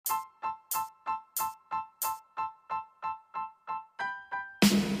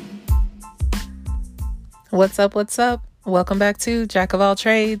What's up? What's up? Welcome back to Jack of All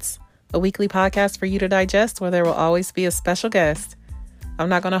Trades, a weekly podcast for you to digest where there will always be a special guest. I'm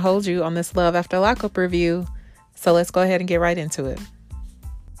not going to hold you on this Love After Lockup review, so let's go ahead and get right into it.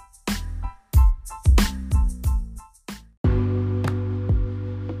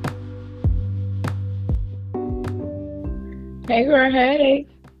 Hey girl, hey.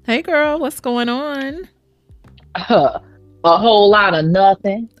 Hey girl, what's going on? A whole lot of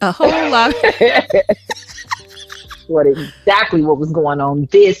nothing. A whole lot. What was going on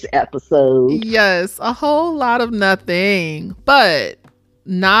this episode? Yes, a whole lot of nothing, but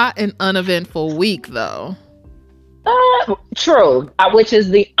not an uneventful week though. True, which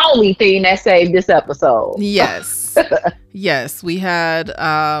is the only thing that saved this episode. Yes. Yes, we had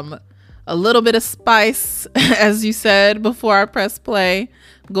a little bit of spice, as you said, before I press play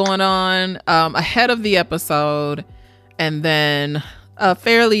going on ahead of the episode, and then a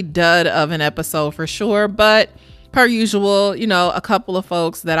fairly dud of an episode for sure, but per usual, you know, a couple of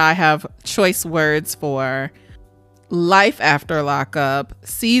folks that I have choice words for. Life After Lockup,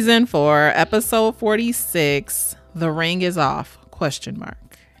 Season 4, Episode 46, The Ring is Off, ? Who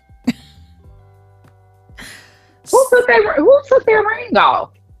took their ring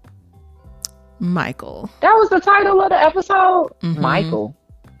off? Michael. That was the title of the episode? Mm-hmm. Michael.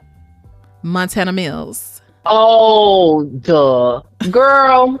 Montana Mills. Oh, duh.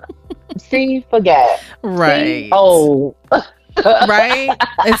 Girl, see, forget. Right. See? Oh. Right?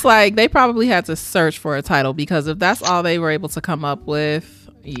 It's like they probably had to search for a title, because if that's all they were able to come up with,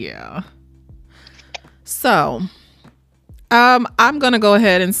 yeah. So, I'm going to go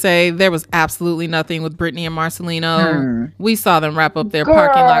ahead and say there was absolutely nothing with Brittany and Marcelino. We saw them wrap up their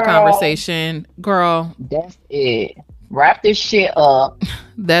parking lot conversation. Girl. That's it. Wrap this shit up.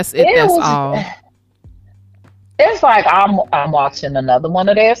 That's it. That's all. It's like I'm watching another one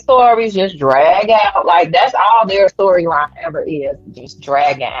of their stories just drag out. Like, that's all their storyline ever is, just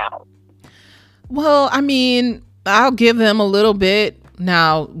dragging out. Well, I mean, I'll give them a little bit.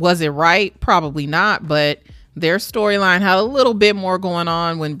 Now, was it right? Probably not, but their storyline had a little bit more going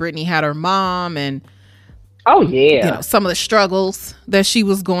on when Brittany had her mom, and oh yeah, you know, some of the struggles that she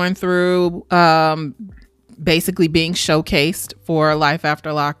was going through, basically being showcased for Life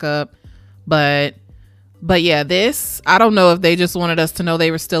After Lockup. But yeah, this, I don't know if they just wanted us to know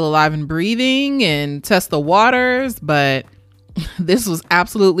they were still alive and breathing and test the waters, but this was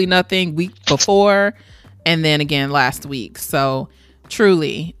absolutely nothing week before and then again last week. So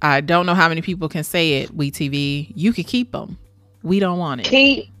truly, I don't know how many people can say it. WeTV, you can keep them. We don't want it.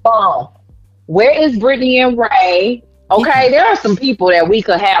 Keep them. Where is Brittany and Ray? Okay, there are some people that we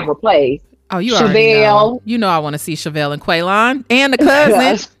could have replaced. Oh, you already know. You know I want to see Chevelle and Quaylon and the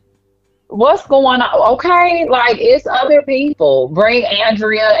cousin. What's going on? Okay, like, it's other people. Bring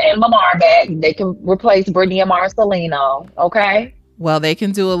Andrea and Lamar back. They can replace Brittany and Marcelino. Okay. Well, they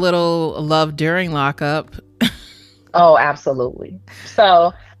can do a little love during lockup. Oh, absolutely.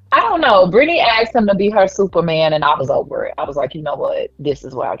 So, I don't know. Brittany asked him to be her Superman, and I was over it. I was like, you know what? This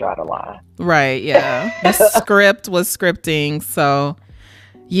is where I draw the line. Right, yeah. The script was scripting, so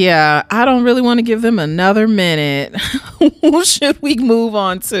yeah, I don't really want to give them another minute. Who should we move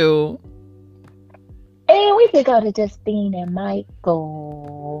on to? And we could go to Justine and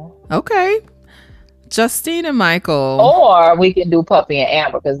Michael. Okay. Justine and Michael. Or we can do Puppy and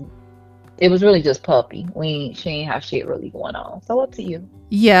Amber, because it was really just Puppy. She ain't have shit really going on. So up to you.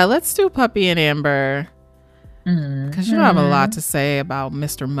 Yeah, let's do Puppy and Amber. Because you have a lot to say about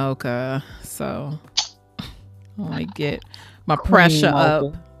Mr. Mocha. So I want to get my pressure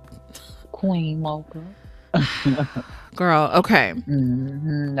up. Queen Mocha. Girl, okay.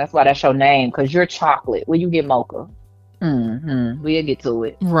 That's why that's your name, because you're chocolate. Will you get Mocha? We'll get to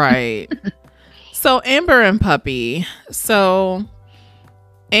it. Right. So Amber and Puppy. So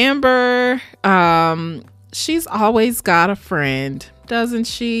Amber, she's always got a friend, doesn't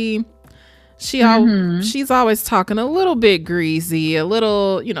she? She's always talking a little bit greasy, a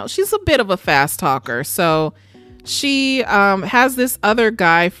little, you know, she's a bit of a fast talker. So she has this other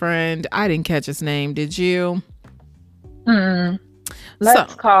guy friend. I didn't catch his name. Did you?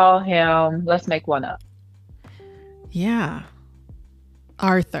 Let's call him. Let's make one up. Yeah.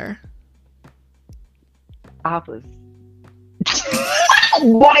 Arthur. I was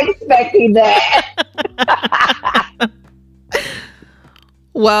not expecting that.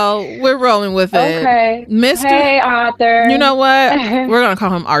 Well, we're rolling with it. Okay. Mr. Hey, Arthur. You know what? We're going to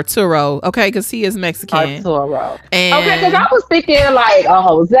call him Arturo, okay? Because he is Mexican. Arturo. And okay, because I was thinking like a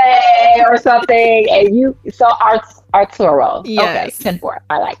Jose or something. And Arturo. Yes. Okay, 10-4.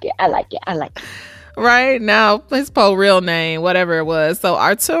 I like it. Right? Now, his real name, whatever it was. So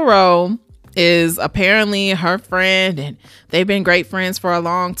Arturo is apparently her friend, and they've been great friends for a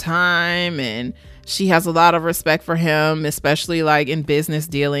long time, and she has a lot of respect for him, especially like in business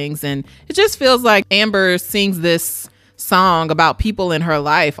dealings. And it just feels like Amber sings this song about people in her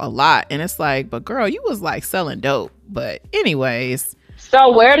life a lot, and it's like, but girl, you was like selling dope. But anyways,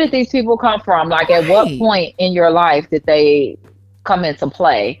 so where did these people come from? Like, at what point in your life did they come into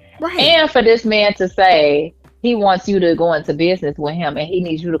play? Right. And for this man to say he wants you to go into business with him and he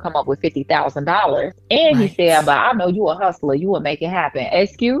needs you to come up with $50,000, and he said, but I know you a hustler, you will make it happen.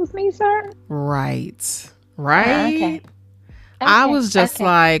 Excuse me, sir? Right. Okay. I was just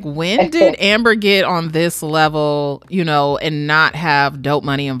like, when did Amber get on this level, you know, and not have dope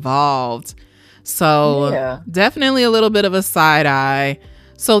money involved? So definitely a little bit of a side eye.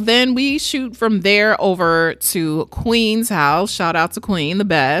 So then we shoot from there over to Queen's house. Shout out to Queen, the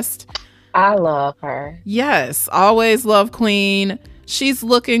best. I love her. Yes, always love Queen. She's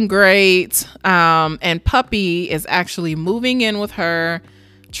looking great. And Puppy is actually moving in with her,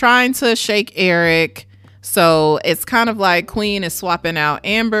 trying to shake Eric. So it's kind of like Queen is swapping out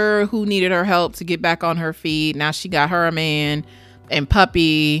Amber, who needed her help to get back on her feet. Now she got her a man. And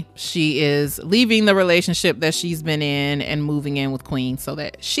Puppy, she is leaving the relationship that she's been in and moving in with Queen so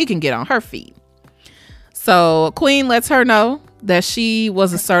that she can get on her feet. So Queen lets her know that she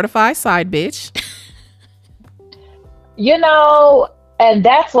was a certified side bitch. You know, and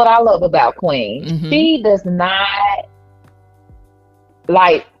that's what I love about Queen. Mm-hmm. She does not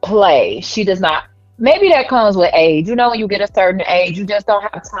like play. She does not. Maybe that comes with age. You know, when you get a certain age, you just don't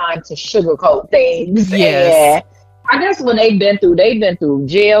have time to sugarcoat things. Yes. And I guess when they've been through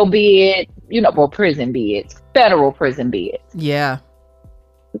jail bid, you know, or prison bids, federal prison bids. Yeah.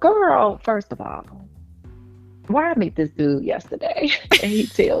 Girl, first of all, why I meet this dude yesterday and he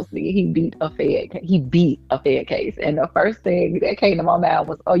tells me he beat a Fed case. And the first thing that came to my mind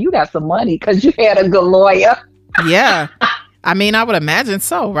was, oh, you got some money because you had a good lawyer. Yeah. I mean, I would imagine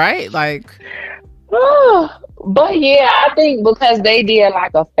so, right? Like, but yeah, I think because they did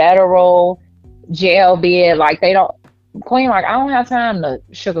like a federal jail bid, like they don't, Queen, like, I don't have time to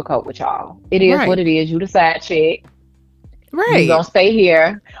sugarcoat with y'all. It is what it is. You the side chick. Right. You gonna stay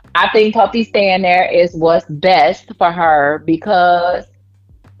here. I think Puppy staying there is what's best for her because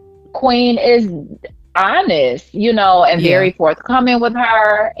Queen is honest, you know, and very forthcoming with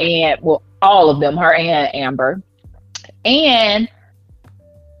her and, well, all of them, her and Amber. And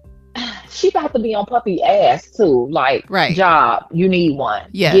she got to be on Puppy ass too. Like, job, you need one.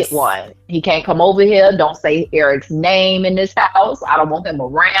 Yes. Get one. He can't come over here. Don't say Eric's name in this house. I don't want him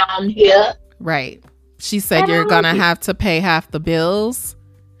around here. Right. She said you're going to have to pay half the bills.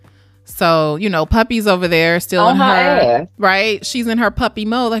 So, you know, Puppy's over there still on in her ass. Right? She's in her puppy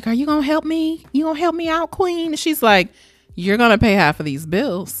mode. Like, are you going to help me? You going to help me out, Queen? She's like, you're going to pay half of these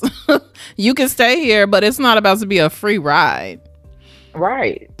bills. You can stay here, but it's not about to be a free ride.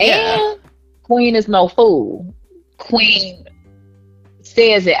 Right. Yeah. And Queen is no fool. Queen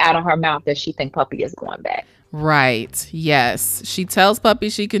says it out of her mouth that she thinks Puppy is going back. Right. Yes. She tells Puppy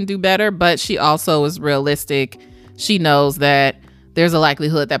she can do better, but she also is realistic. She knows that there's a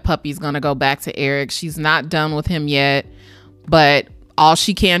likelihood that Puppy's going to go back to Eric. She's not done with him yet, but all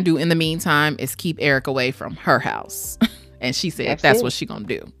she can do in the meantime is keep Eric away from her house. And she said that's what she's going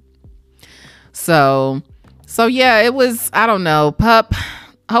to do. So yeah, it was, I don't know, Pup.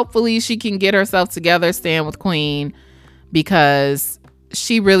 Hopefully she can get herself together, stand with Queen, because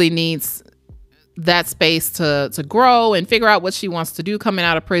she really needs that space to grow and figure out what she wants to do coming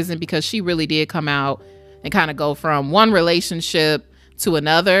out of prison, because she really did come out and kind of go from one relationship to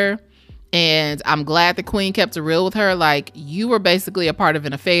another. And I'm glad the Queen kept it real with her. Like, you were basically a part of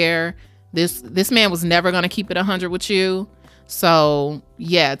an affair. This man was never going to keep it 100 with you. So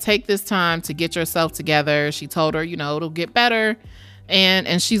yeah, take this time to get yourself together. She told her, you know, it'll get better,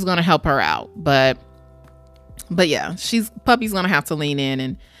 and she's going to help her out. But yeah, Puppy's going to have to lean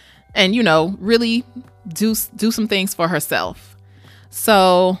in and, you know, really do some things for herself.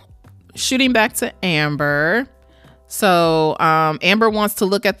 So shooting back to Amber. So Amber wants to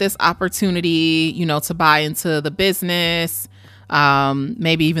look at this opportunity, you know, to buy into the business,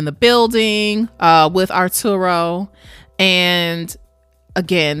 maybe even the building with Arturo. And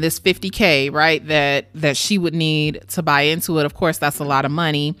again, this $50K, right, that she would need to buy into it. Of course, that's a lot of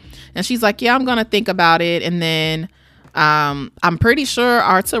money. And she's like, yeah, I'm going to think about it. And then I'm pretty sure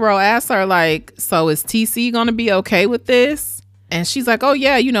Arturo asked her, like, so is TC going to be okay with this? And she's like, oh,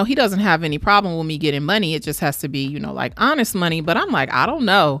 yeah, you know, he doesn't have any problem with me getting money. It just has to be, you know, like, honest money. But I'm like, I don't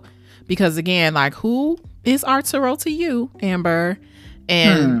know. Because, again, like, who is Arturo to you, Amber?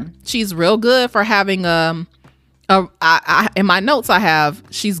 And she's real good for having a In my notes I have,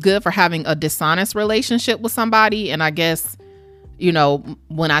 she's good for having a dishonest relationship with somebody. And I guess, you know,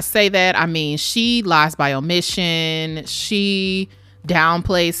 when I say that, I mean, she lies by omission. She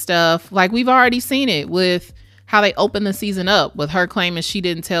downplays stuff. Like, we've already seen it with how they opened the season up with her claiming she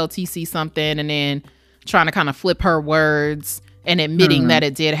didn't tell TC something and then trying to kind of flip her words and admitting that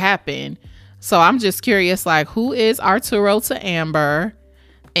it did happen. So I'm just curious, like, who is Arturo to Amber?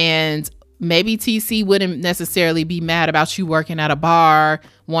 And maybe TC wouldn't necessarily be mad about you working at a bar,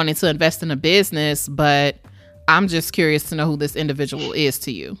 wanting to invest in a business, but I'm just curious to know who this individual is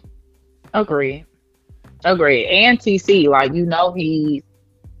to you. Agree. And TC, like, you know,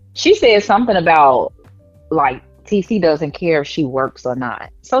 she said something about, like, TC doesn't care if she works or not.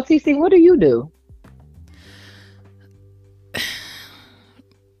 So TC, what do you do?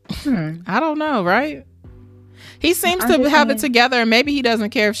 I don't know, right? He seems to have it together, and maybe he doesn't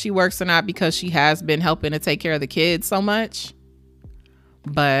care if she works or not because she has been helping to take care of the kids so much.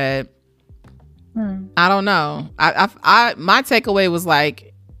 But I don't know. My takeaway was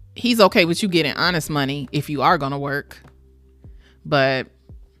like, he's okay with you getting honest money if you are going to work. But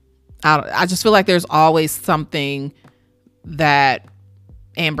I just feel like there's always something that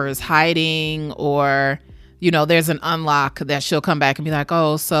Amber is hiding, or, you know, there's an unlock that she'll come back and be like,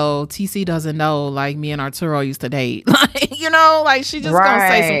 oh, so TC doesn't know, like, me and Arturo used to date. Like, you know, like, she just gonna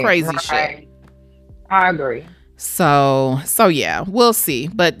say some crazy shit. I agree. So yeah, we'll see.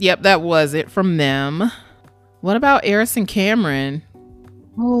 But yep, that was it from them. What about Eris and Cameron?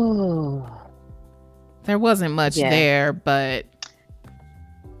 Ooh. There wasn't much there, but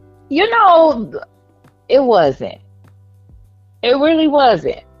you know, it wasn't. It really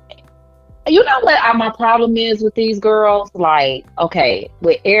wasn't. You know what my problem is with these girls? Like, okay,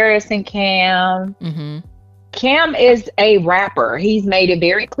 with Eris and Cam, Cam is a rapper. He's made it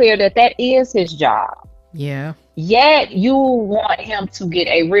very clear that is his job. Yeah. Yet you want him to get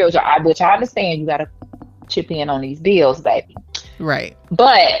a real job, which I understand you got to chip in on these bills, baby. Right.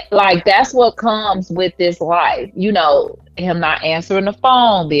 But, like, that's what comes with this life. You know, him not answering the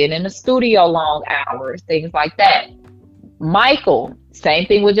phone, being in the studio long hours, things like that. Michael, same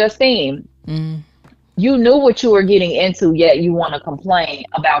thing with Justine. You knew what you were getting into, yet you want to complain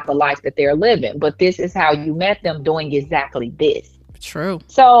about the life that they're living. But this is how you met them, doing exactly this. True.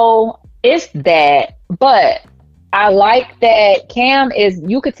 So it's that. But I like that Cam is,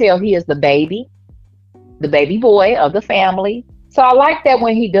 you could tell he is the baby boy of the family. So I like that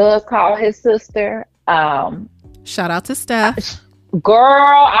when he does call his sister. Shout out to Steph. Girl,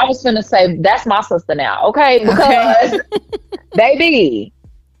 I was finna say, that's my sister now, okay? Because, baby,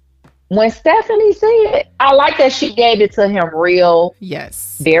 when Stephanie said, I like that she gave it to him real.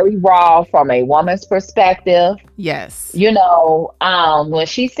 Yes. Very raw from a woman's perspective. Yes. You know, when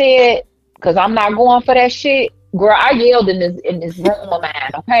she said, because I'm not going for that shit, girl, I yelled in this room of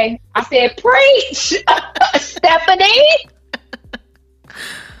mine, okay? I said, preach, Stephanie.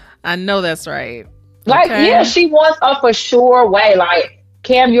 I know that's right. Like, okay. Yeah, she wants a for sure way. Like,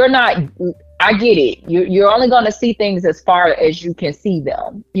 Cam, you're not, I get it. You're only going to see things as far as you can see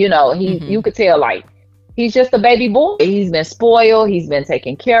them. You know, you could tell, like, he's just a baby boy. He's been spoiled. He's been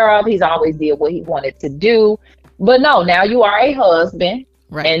taken care of. He's always did what he wanted to do. But no, now you are a husband.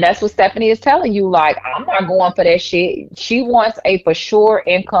 Right. And that's what Stephanie is telling you. Like, I'm not going for that shit. She wants a for sure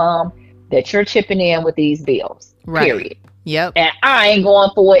income that you're chipping in with these bills. Right. Period. Yep. And I ain't going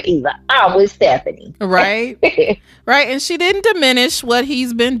for it either. I'm with Stephanie. Right. Right. And she didn't diminish what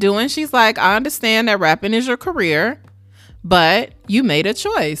he's been doing. She's like, I understand that rapping is your career, but you made a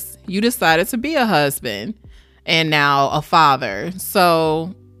choice. You decided to be a husband and now a father.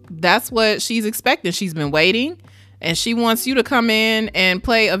 So that's what she's expecting. She's been waiting, and she wants you to come in and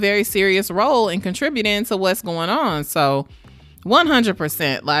play a very serious role and contributing to what's going on. So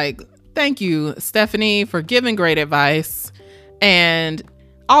 100%, like, thank you, Stephanie, for giving great advice and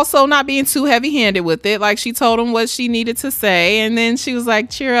also not being too heavy-handed with it. Like, she told him what she needed to say, and then she was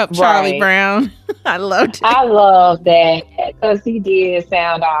like, cheer up, Charlie Brown. I loved it. I love that because he did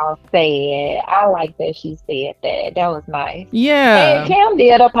sound all sad. I like that she said that. That was nice. Yeah. And Cam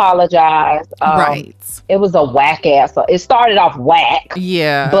did apologize. Right. It was a whack ass. It started off whack.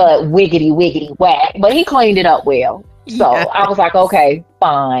 Yeah. But wiggity whack. But he cleaned it up well. So yes. I was like, okay,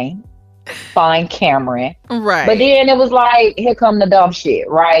 fine, Cameron. Right. But then it was like, here come the dumb shit,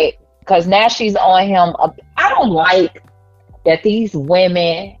 right? Because now she's on him. I don't like that these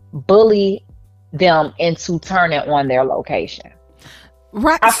women bully them into turning on their location.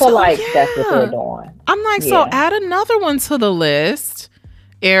 Right. I feel like that's what they're doing. I'm like, so add another one to the list.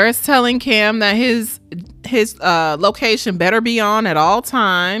 Eris telling Cam that his location better be on at all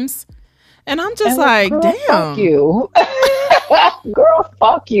times. And I'm just like, girl, damn. Fuck you. Girl,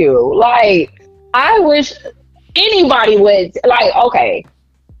 fuck you. Like, I wish anybody would, like, okay.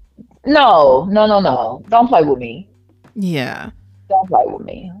 No. Don't play with me. Yeah. Don't play with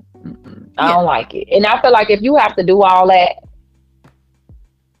me. I don't like it. And I feel like if you have to do all that,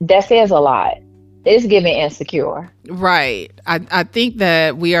 that says a lot. It's giving insecure. Right. I think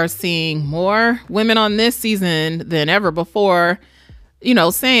that we are seeing more women on this season than ever before, you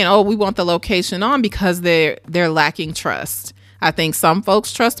know, saying, oh, we want the location on because they're lacking trust. I think some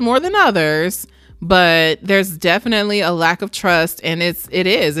folks trust more than others, but there's definitely a lack of trust, and it's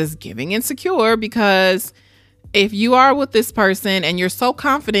giving insecure, because if you are with this person and you're so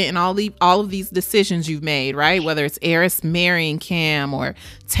confident in all of these decisions you've made, right? Whether it's Eris marrying Cam, or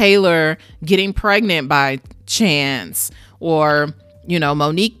Taylor getting pregnant by chance, or, you know,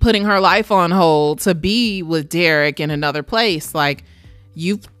 Monique putting her life on hold to be with Derek in another place. Like,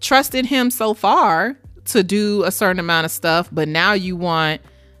 you've trusted him so far to do a certain amount of stuff, but now you want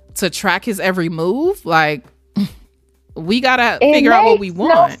to track his every move. Like, we gotta figure out what we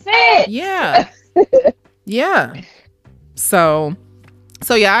want. No sense. Yeah. Yeah. So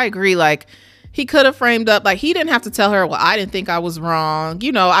yeah, I agree. Like, he could have framed up, like, he didn't have to tell her, well, I didn't think I was wrong.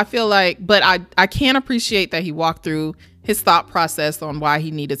 You know, I feel like, but I can appreciate that he walked through his thought process on why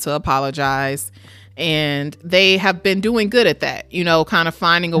he needed to apologize. And they have been doing good at that, you know, kind of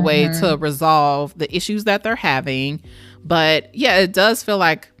finding a way to resolve the issues that they're having. But yeah, it does feel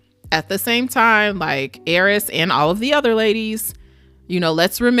like at the same time, like, Eris and all of the other ladies, you know,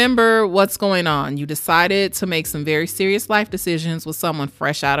 let's remember what's going on. You decided to make some very serious life decisions with someone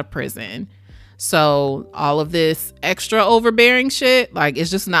fresh out of prison. So all of this extra overbearing shit, like,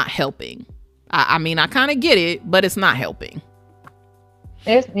 it's just not helping. I mean, I kind of get it, but it's not helping.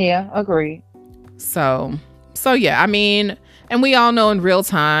 Agree. So yeah, I mean, and we all know in real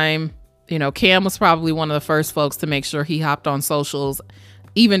time, you know, Cam was probably one of the first folks to make sure he hopped on socials,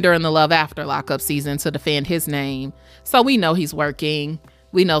 even during the Love After Lockup season, to defend his name. So we know he's working.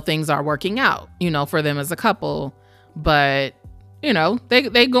 We know things are working out, you know, for them as a couple. But, you know,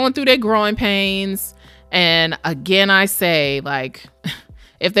 they going through their growing pains. And again, I say, like,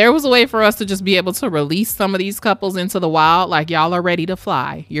 if there was a way for us to just be able to release some of these couples into the wild, like, y'all are ready to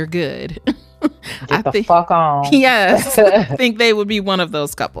fly, you're good. Get the fuck on. Yes. I think they would be one of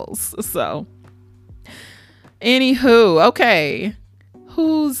those couples. So, anywho, okay.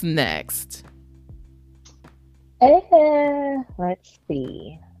 Who's next? Let's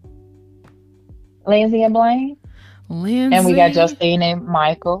see. Lindsay and Blaine. And we got Justine and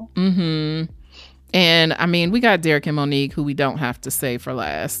Michael. Mm-hmm. And I mean, we got Derek and Monique, who we don't have to say for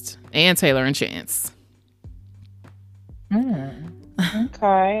last. And Taylor and Chance.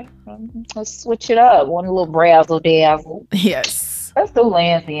 Okay. Let's switch it up. One little brazzle dazzle. Yes. Let's do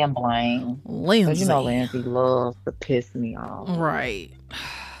Lindsay and Blaine. Lindsay. You know Lindsay loves to piss me off. Right.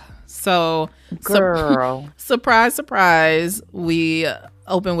 So, girl. Surprise, surprise. We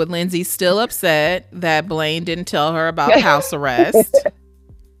open with Lindsay still upset that Blaine didn't tell her about house arrest.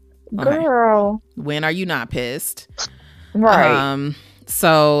 Girl. Okay. When are you not pissed? Right.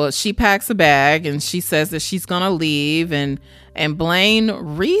 So she packs a bag and she says that she's going to leave, and Blaine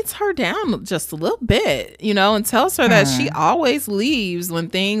reads her down just a little bit, you know, and tells her that she always leaves when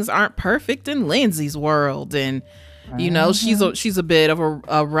things aren't perfect in Lindsay's world. And, you know, she's a bit of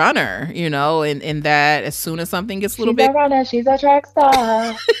a runner, you know, in that as soon as something gets a little bit. She's a runner. She's a track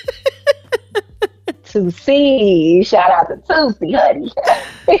star. Tusi. Shout out to Tusi, honey.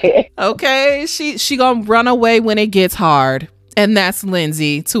 Okay. She gonna run away when it gets hard. And that's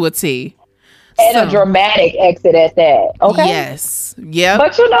Lindsay to a T. And a dramatic exit at that. Okay. Yes. Yeah.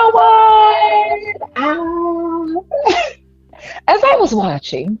 But you know what? As I was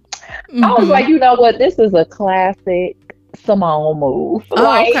watching, I was like, you know what? This is a classic Simone move. Oh,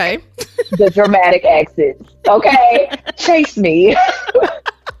 like, okay. The dramatic exits. Okay. Chase me.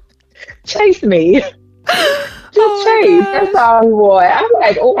 Chase me. Just chase. That's all we want. I'm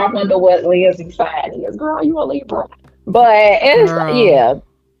like, oh, I wonder what Lindsay's sign is. Girl, you a Libra. But it's,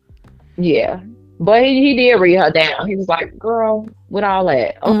 yeah. But he did read her down. He was like, girl, with all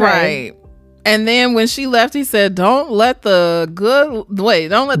that. Okay. Right. And then when she left, he said, don't let the door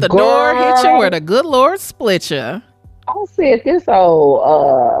hit you where the good Lord split you. I said, this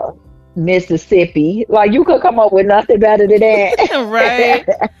old Mississippi. Like, you could come up with nothing better than that. Right.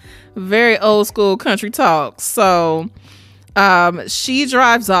 Very old school country talk. So she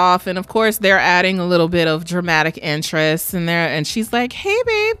drives off, and of course they're adding a little bit of dramatic interest in there, and she's like, hey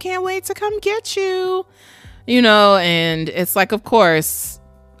babe, can't wait to come get you, you know. And it's like, of course,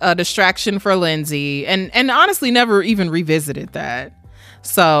 a distraction for Lindsay, and honestly never even revisited that.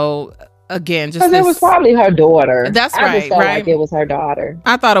 So again, just because it was probably her daughter. That's I right, just felt right? like it was her daughter.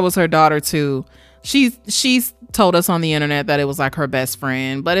 I thought it was her daughter too. She's told us on the internet that it was like her best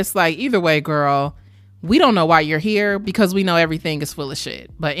friend, but it's like, either way, girl, we don't know why you're here because we know everything is full of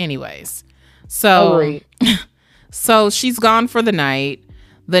shit. But anyways, so so she's gone for the night.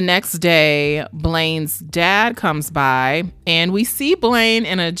 The next day, Blaine's dad comes by, and we see Blaine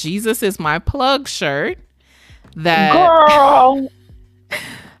in a Jesus is my plug shirt that girl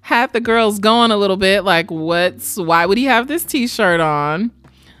had the girls going a little bit like, why would he have this t-shirt on?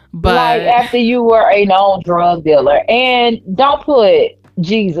 But like, after you were a known drug dealer, and don't put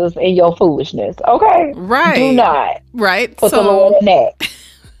Jesus in your foolishness, okay? Right. Do not. Right. Put the Lord in that.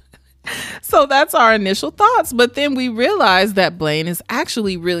 So that's our initial thoughts. But then we realized that Blaine has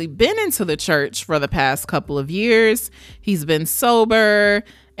actually really been into the church for the past couple of years. He's been sober,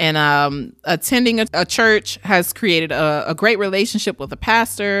 and attending a church has created a great relationship with a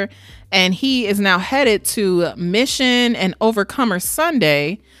pastor. And he is now headed to Mission and Overcomer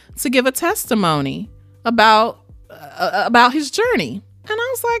Sunday to give a testimony about his journey. And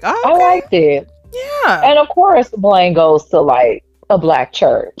I was like, oh, okay. I liked it. Yeah. And of course, Blaine goes to like a black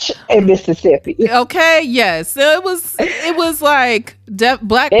church in Mississippi. Okay, yes. So it was like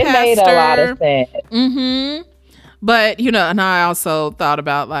black it pastor. Made a lot of sense. Mm-hmm. But, and I also thought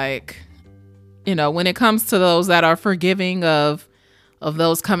about, like, when it comes to those that are forgiving of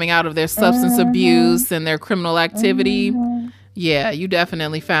those coming out of their substance abuse and their criminal activity, yeah, you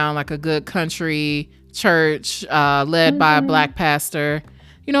definitely found like a good country church led by a black pastor.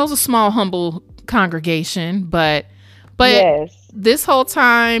 It was a small, humble congregation, but yes. This whole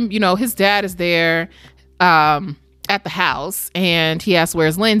time, his dad is there at the house, and he asks,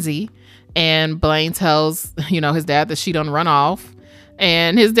 where's Lindsay? And Blaine tells, his dad that she done run off.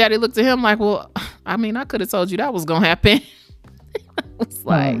 And his daddy looked at him like, well, I mean, I could have told you that was going to happen. I was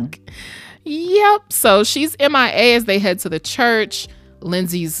like, yep. So she's MIA as they head to the church.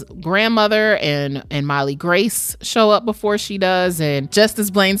 Lindsay's grandmother and Miley Grace show up before she does. And just as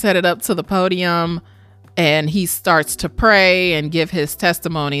Blaine's headed up to the podium and he starts to pray and give his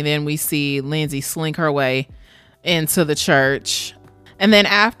testimony, then we see Lindsay slink her way into the church. And then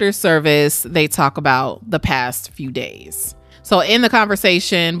after service, they talk about the past few days. So in the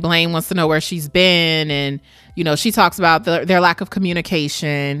conversation, Blaine wants to know where she's been. And, she talks about their lack of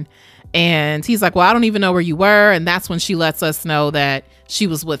communication. And he's like, well, I don't even know where you were. And that's when she lets us know that she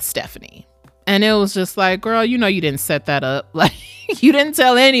was with Stephanie. And it was just like, girl, you didn't set that up. Like, you didn't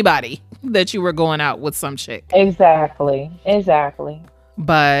tell anybody that you were going out with some chick. Exactly.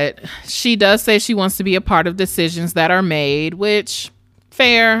 But she does say she wants to be a part of decisions that are made, which,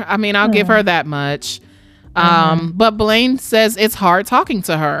 fair. I mean, I'll give her that much. But Blaine says it's hard talking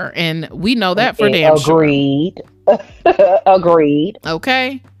to her, and we know that for damn sure. Agreed.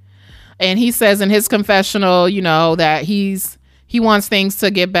 Okay. And he says in his confessional, that he wants things to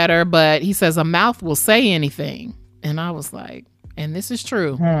get better, but he says a mouth will say anything. And I was like, and this is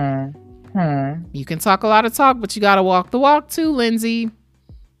true. You can talk a lot of talk, but you got to walk the walk too, Lindsay.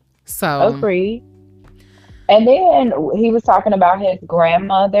 So agreed. And then he was talking about his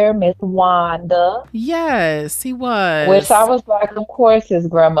grandmother, Miss Wanda. Yes, he was. Which I was like, of course his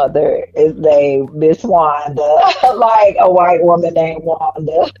grandmother is named Miss Wanda. Like a white woman named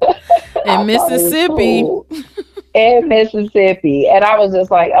Wanda. In Mississippi. Cool. In Mississippi. And I was just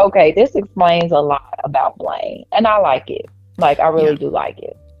like, okay, this explains a lot about Blaine. And I like it. Like, I really do like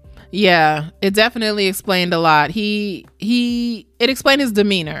it. Yeah, it definitely explained a lot. It explained his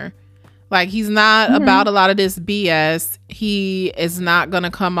demeanor. Like, he's not about a lot of this BS. He is not going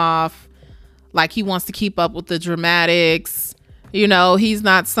to come off like he wants to keep up with the dramatics. He's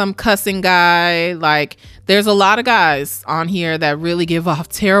not some cussing guy. Like, there's a lot of guys on here that really give off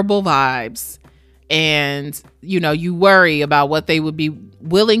terrible vibes. And, you worry about what they would be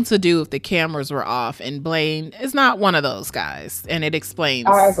willing to do if the cameras were off. And Blaine is not one of those guys. And it explains.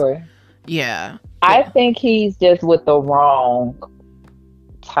 I agree. Yeah. I think he's just with the wrong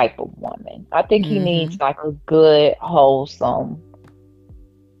type of woman. I think he needs like a good, wholesome,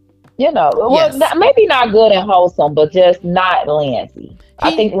 maybe not good and wholesome, but just not Lindsay.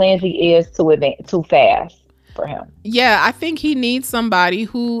 I think Lindsay is too fast for him. Yeah, I think he needs somebody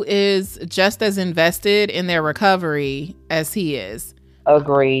who is just as invested in their recovery as he is.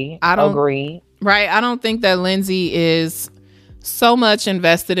 Agree. Right. I don't think that Lindsay is so much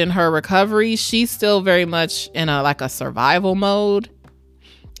invested in her recovery. She's still very much in a survival mode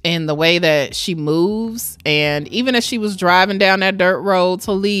in the way that she moves. And even as she was driving down that dirt road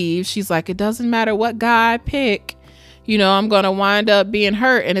to leave, she's like, it doesn't matter what guy I pick, I'm going to wind up being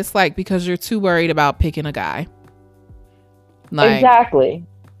hurt. And it's like, because you're too worried about picking a guy. Like, exactly.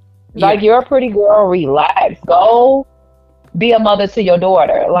 Like, you're a pretty girl, relax. Go be a mother to your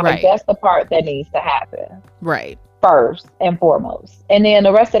daughter. Like, that's the part that needs to happen. Right. First and foremost. And then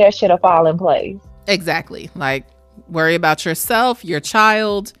the rest of that shit will fall in place. Exactly. Like, worry about yourself, your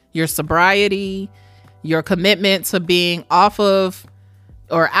child, your sobriety, your commitment to being off of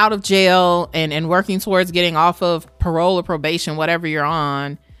or out of jail and working towards getting off of parole or probation, whatever you're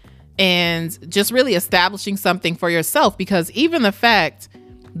on, and just really establishing something for yourself. Because even the fact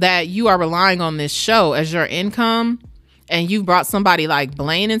that you are relying on this show as your income and you brought somebody like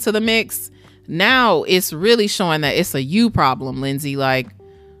Blaine into the mix, now it's really showing that it's a you problem, Lindsay. Like,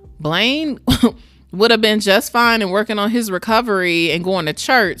 Blaine would have been just fine and working on his recovery and going to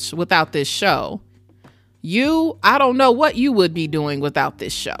church without this show. I don't know what you would be doing without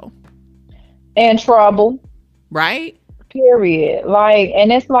this show. In trouble. Right? Period. Like,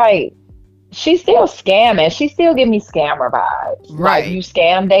 and it's like, she's still scamming. She still give me scammer vibes. Right. Like, you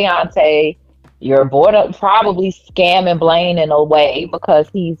scam Deontay, you're probably scamming Blaine in a way because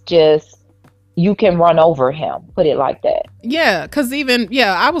he's just, you can run over him. Put it like that. Yeah, because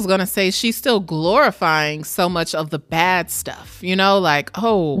I was going to say she's still glorifying so much of the bad stuff, like,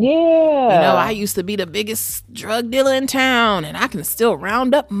 I used to be the biggest drug dealer in town and I can still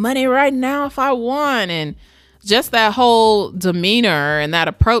round up money right now if I want. And just that whole demeanor and that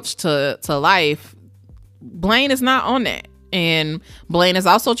approach to life, Blaine is not on that. And Blaine is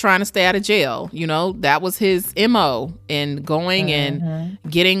also trying to stay out of jail. That was his MO in going and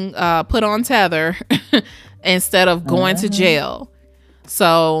getting put on tether instead of going to jail.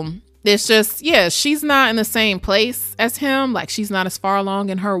 So it's just, she's not in the same place as him. Like, she's not as far along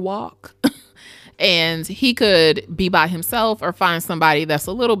in her walk. And he could be by himself or find somebody that's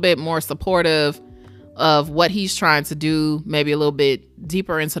a little bit more supportive of what he's trying to do, maybe a little bit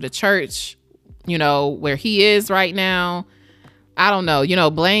deeper into the church, where he is right now. I don't know.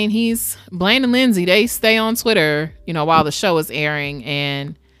 Blaine and Lindsay, they stay on Twitter, while the show is airing.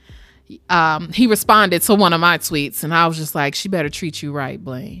 And he responded to one of my tweets and I was just like, she better treat you right,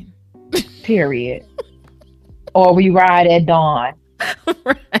 Blaine. Period. Or we ride at dawn.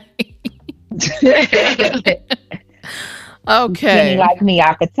 Right. Okay. Like me,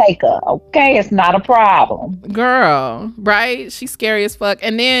 I could take her. Okay, it's not a problem. Girl, right? She's scary as fuck.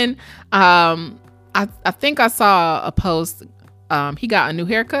 And then I think I saw a post. He got a new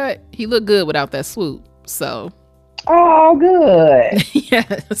haircut. He looked good without that swoop. So. Oh, good.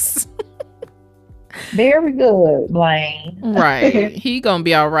 Yes. Very good, Blaine. Right. He gonna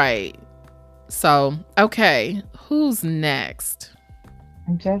be all right. So, okay. Who's next?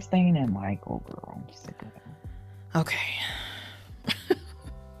 Justine and Michael, girl. Okay.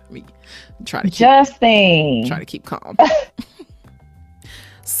 Let me try to keep calm.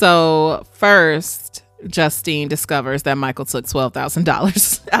 So first, Justine discovers that Michael took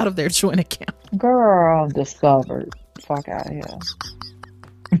 $12,000 out of their joint account. Girl, discovered. Fuck out of here.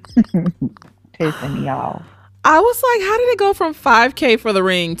 Pissing me off. I was like, how did it go from $5,000 for the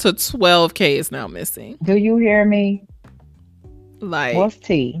ring to $12,000 is now missing? Do you hear me? Like, what's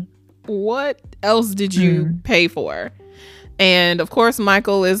tea? What else did you pay for? And of course,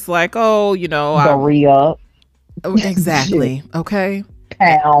 Michael is like, the re-up. Exactly. Okay.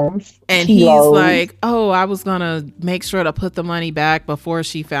 Pounds. And kilos. He's like, I was gonna make sure to put the money back before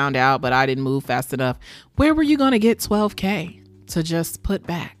she found out, but I didn't move fast enough. Where were you gonna get $12,000 to just put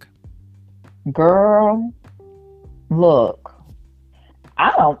back? Girl, look,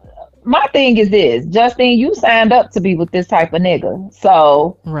 my thing is this, Justine, you signed up to be with this type of nigga.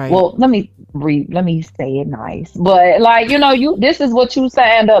 So, right. Well, let me say it nice. But like, this is what you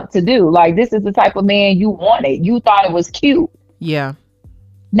signed up to do. Like, this is the type of man you wanted. You thought it was cute. Yeah.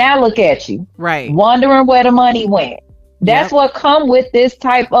 Now look at you. Right. Wondering where the money went. That's what come with these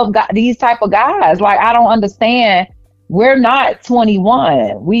type of guys. Like, I don't understand. We're not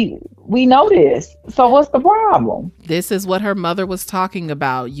 21. We know this. So what's the problem? This is what her mother was talking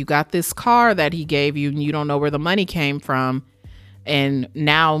about. You got this car that he gave you and you don't know where the money came from. And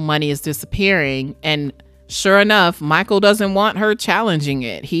now money is disappearing. And sure enough, Michael doesn't want her challenging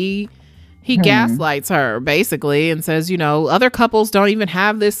it. He gaslights her basically and says, other couples don't even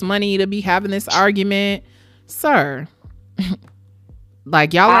have this money to be having this argument. Sir,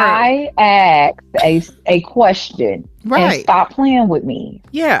 like, y'all are... I asked a question. Right. And stop playing with me.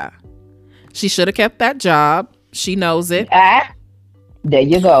 Yeah. She should have kept that job. She knows it. There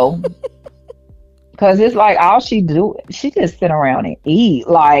you go. Because it's like all she just sit around and eat.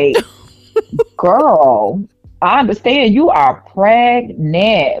 Like, girl, I understand you are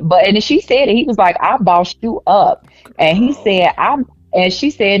pregnant. And she said it. He was like, I bossed you up. And he said, And she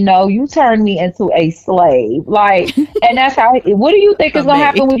said, no, you turned me into a slave. Like, and that's how, what do you think is going to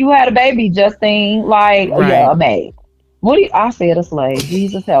happen when you had a baby, Justine? Like, yeah, a maid. I said a slave.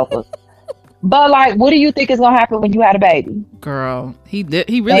 Jesus help us. But like, what do you think is going to happen when you had a baby? Girl, he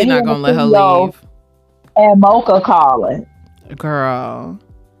really not going to let her leave. And Mocha calling. Girl.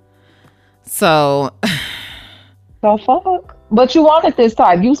 So fuck. But you wanted this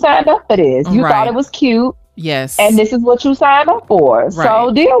type. You signed up for this. You thought it was cute. Yes. And this is what you signed up for. Right.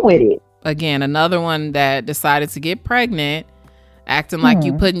 So deal with it. Again, another one that decided to get pregnant, acting like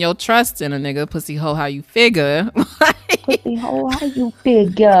you putting your trust in a nigga. Pussy hole, how you figure. Pussy hole, how you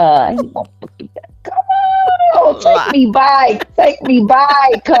figure. Come on. Take me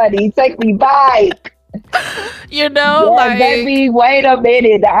back, Cuddy. Take me back. You know, yeah, like, baby, wait a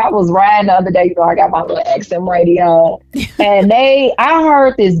minute. I was riding the other day. You know, I got my little XM radio. And I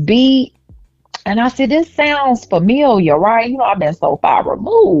heard this beat. And I said, this sounds familiar, right? You know, I've been so far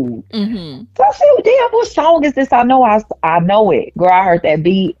removed. Mm-hmm. So I said, well, damn, what song is this? I know it. Girl, I heard that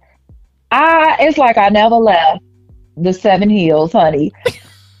beat. It's like I never left the 7 Hills, honey.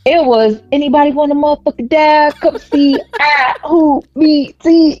 It was, anybody want a motherfucking dad? Come see, who, me,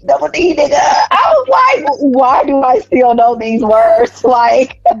 see, double D, nigga. I was like, why do I still know these words?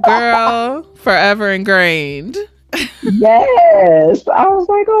 Like, girl, forever ingrained. Yes, I was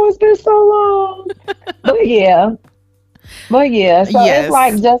like, oh, it's been so long. But yeah, so yes. It's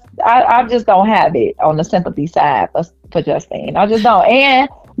like I just don't have it on the sympathy side for Justine. I just don't. And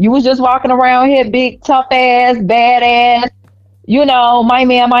you was just walking around here, big tough ass, badass, you know, my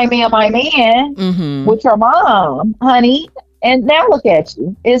man, with your mom, honey. And now look at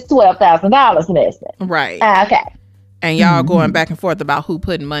you, it's $12,000 missing. Right. Okay. And y'all going back and forth about who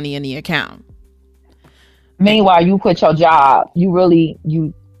putting money in the account. Meanwhile, you quit your job. You really,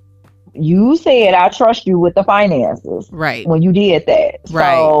 you said, I trust you with the finances. Right. When you did that.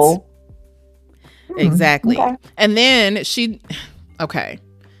 Right. So, exactly. Okay. And then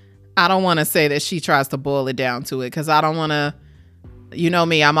I don't want to say that she tries to boil it down to it because I don't want to, you know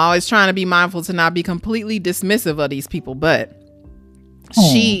me, I'm always trying to be mindful to not be completely dismissive of these people. But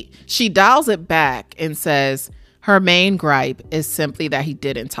she dials it back and says her main gripe is simply that he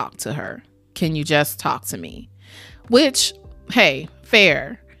didn't talk to her. Can you just talk to me? Which, hey,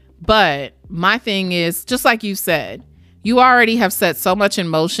 fair. But my thing is, just like you said, you already have set so much in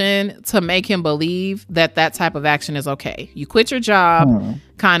motion to make him believe that type of action is okay. You quit your job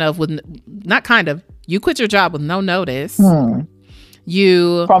you quit your job with no notice.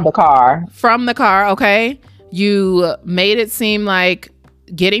 You from the car. Okay. You made it seem like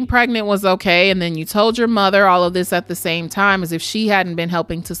getting pregnant was okay. And then you told your mother all of this at the same time as if she hadn't been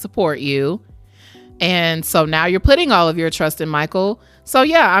helping to support you. And so now you're putting all of your trust in Michael. So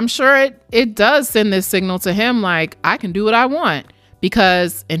yeah, I'm sure it does send this signal to him like, I can do what I want.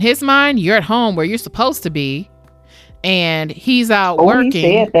 Because in his mind, you're at home where you're supposed to be. And he's out working. He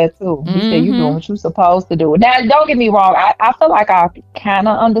said that too. He said you're doing what you're supposed to do. Now, don't get me wrong. I feel like I kind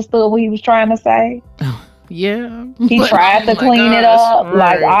of understood what he was trying to say. Yeah. He tried to clean it up.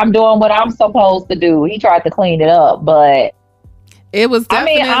 Right. Like, I'm doing what I'm supposed to do. He tried to clean it up, but it was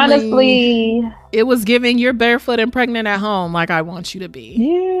definitely, honestly, it was giving you're barefoot and pregnant at home like I want you to be.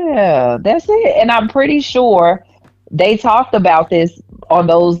 Yeah, that's it. And I'm pretty sure they talked about this on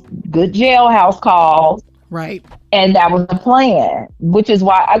those good jailhouse calls. Right. And that was the plan, which is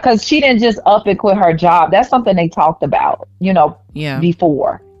why, because she didn't just up and quit her job. That's something they talked about,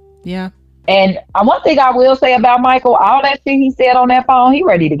 before. Yeah. And one thing I will say about Michael, all that shit he said on that phone, he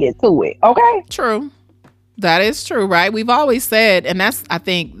ready to get to it. Okay. True. That is true, right? We've always said, and that's, I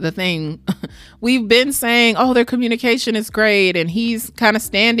think, the thing we've been saying, oh, their communication is great. And he's kind of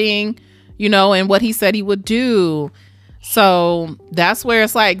standing, in what he said he would do. So that's where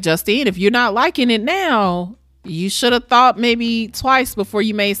it's like, Justine, if you're not liking it now, you should have thought maybe twice before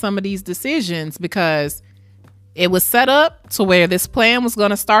you made some of these decisions, because it was set up to where this plan was going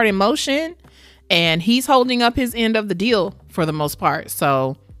to start in motion and he's holding up his end of the deal for the most part.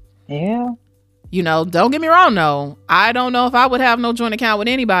 So, yeah. Don't get me wrong, though. I don't know if I would have no joint account with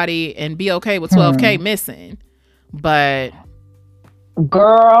anybody and be okay with $12K missing. But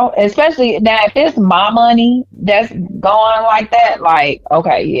girl, especially now, if it's my money that's going like that, like,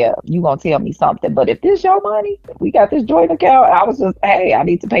 okay, yeah, you gonna tell me something. But if this your money, we got this joint account, I was just, hey, I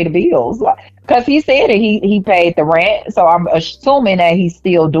need to pay the bills. Because he said that he paid the rent. So I'm assuming that he's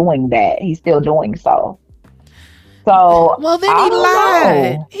still doing that. He's still doing so. So, well, then he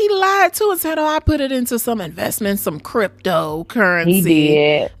lied. He lied too and said, oh, I put it into some investment, some cryptocurrency. He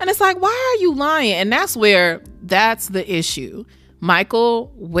did. And it's like, why are you lying? And that's the issue.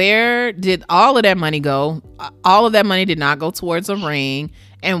 Michael, where did all of that money go? All of that money did not go towards a ring.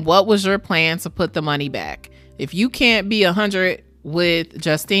 And what was your plan to put the money back? If you can't be 100 with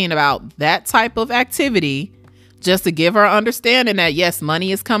Justine about that type of activity, just to give her understanding that, yes,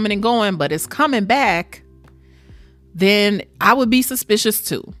 money is coming and going, but it's coming back, then I would be suspicious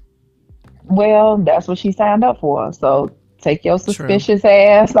too. Well, that's what she signed up for. So take your suspicious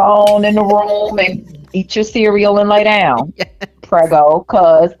ass on in the room and eat your cereal and lay down. Yes. Prego,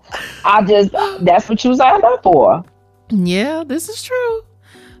 because that's what you signed up for. Yeah, this is true.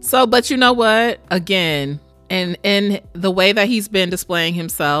 So, but you know what? Again, and the way that he's been displaying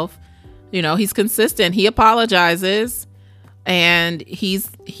himself, you know, he's consistent. He apologizes, and he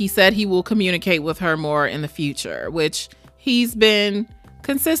said he will communicate with her more in the future, which he's been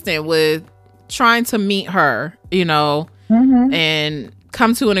consistent with trying to meet her, you know, and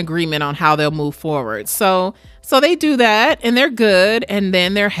come to an agreement on how they'll move forward. So they do that, and they're good, and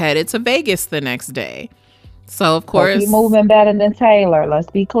then they're headed to Vegas the next day. So of course, he's moving better than Taylor.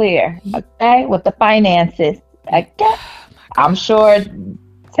 Let's be clear, okay? With the finances, okay? I'm sure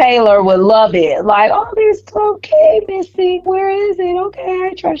Taylor would love it. Like, oh, there's okay missing. Where is it? Okay,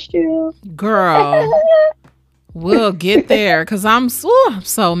 I trust you, girl. We'll get there, because I'm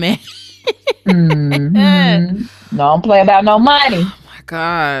so mad. Don't play about no money. Oh my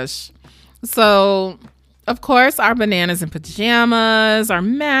gosh. So of course our bananas and pajamas are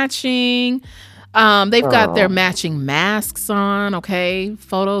matching. They've got their matching masks on. Okay,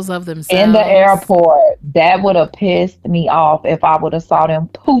 photos of themselves in the airport. That would have pissed me off if I would have saw them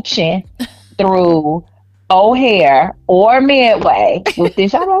pooching through O'Hare or Midway with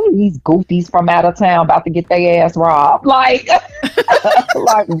this. I know these goofies from out of town about to get their ass robbed. Like,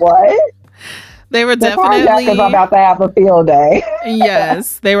 like what? They were definitely, because I'm about to have a field day.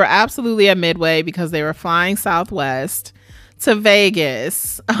 Yes, they were absolutely at Midway because they were flying Southwest to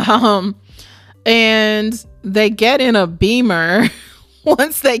Vegas. And they get in a Beamer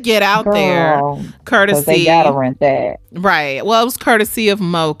once they get out there. Courtesy. They gotta rent that. Right. Well, it was courtesy of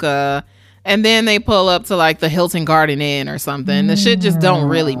Mocha. And then they pull up to like the Hilton Garden Inn or something. The shit just don't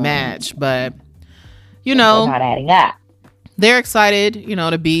really match. But, you know, not adding up. They're excited, you know,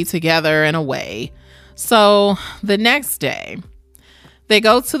 to be together in a way. So the next day, they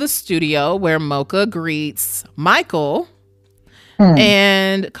go to the studio where Mocha greets Michael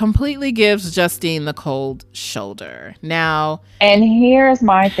and completely gives Justine the cold shoulder. Now, and here's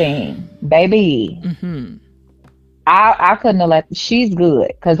my thing, baby. I couldn't have let. She's good,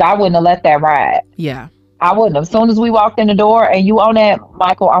 because I wouldn't have let that ride. Yeah, I wouldn't have. As soon as we walked in the door and you on that,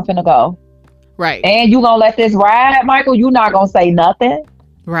 Michael, I'm finna go. Right. And you gonna let this ride, Michael? You not gonna say nothing?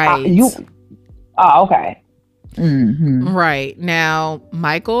 Right. Okay. Right. Now,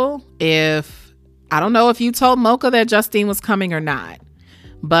 Michael, I don't know if you told Mocha that Justine was coming or not,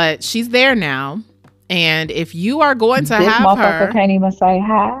 but she's there now. And if you are going to have her, can't even say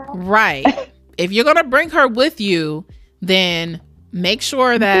hi. Right. If you're going to bring her with you, then make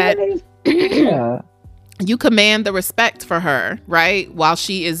sure that you command the respect for her, right? While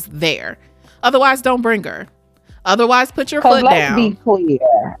she is there. Otherwise, don't bring her. Otherwise, put your foot down. Let's be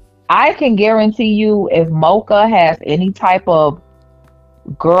clear. I can guarantee you, if Mocha has any type of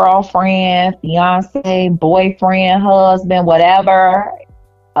girlfriend, fiance, boyfriend, husband, whatever,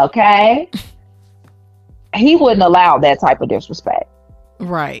 okay, he wouldn't allow that type of disrespect.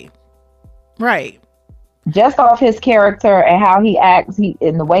 Right. Just off his character and how he acts,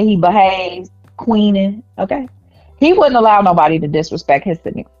 and the way he behaves, queening, okay, he wouldn't allow nobody to disrespect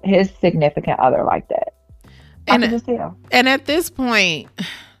his significant other like that. And at this point,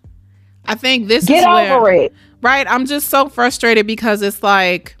 I think this get is over it. Right. I'm just so frustrated because it's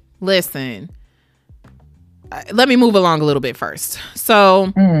like, listen, let me move along a little bit first.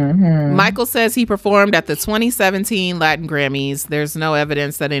 So Michael says he performed at the 2017 Latin Grammys. There's no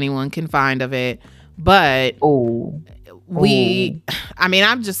evidence that anyone can find of it. But I'm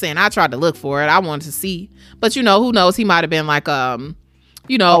just saying, I tried to look for it. I wanted to see. But, you know, who knows? He might have been like,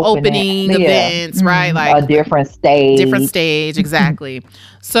 opening events, right? Like a different stage. Exactly.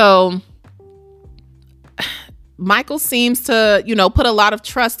 So Michael seems to, you know, put a lot of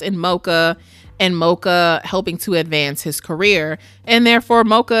trust in Mocha, and Mocha helping to advance his career. And therefore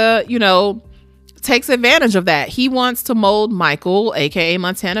Mocha, you know, takes advantage of that. He wants to mold Michael, aka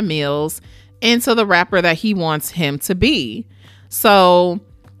Montana Mills, into the rapper that he wants him to be. So,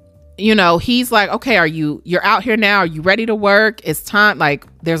 you know, he's like, okay, you're out here now. Are you ready to work? It's time. Like,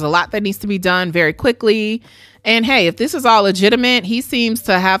 there's a lot that needs to be done very quickly. And hey, if this is all legitimate, he seems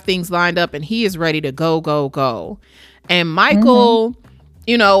to have things lined up and he is ready to go. And Michael,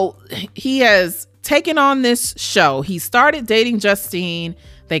 you know, he has taken on this show. He started dating Justine.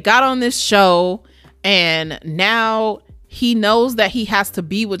 They got on this show, and now he knows that he has to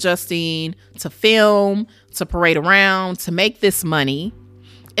be with Justine to film, to parade around, to make this money.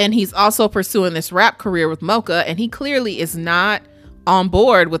 And he's also pursuing this rap career with Mocha, and he clearly is not on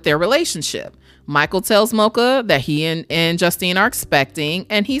board with their relationship. Michael tells Mocha that he and Justine are expecting,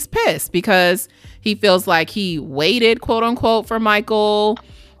 and he's pissed because he feels like he waited, quote unquote, for Michael.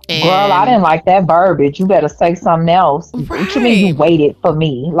 And girl, I didn't like that verbiage. You better say something else. Right. What you mean you waited for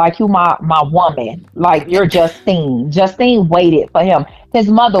me? Like you my woman. Like you're Justine. Justine waited for him. His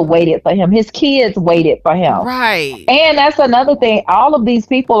mother waited for him. His kids waited for him. Right. And that's another thing. All of these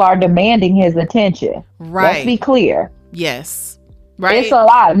people are demanding his attention. Right. Let's be clear. Yes. Right. It's a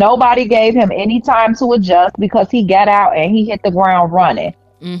lot. Nobody gave him any time to adjust because he got out and he hit the ground running.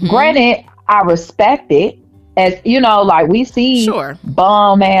 Mm-hmm. Granted, I respect it. As you know, like we see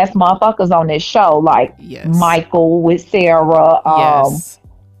bum ass motherfuckers on this show, like Michael with Sarah.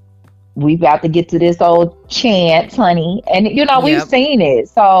 We've got to get to this old Chance, honey, and you know we've seen it.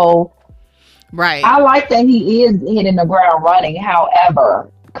 So, I like that he is hitting the ground running. However,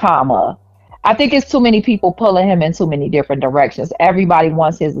 I think it's too many people pulling him in too many different directions. Everybody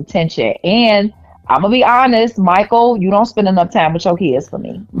wants his attention, and I'm gonna be honest, Michael, you don't spend enough time with your kids for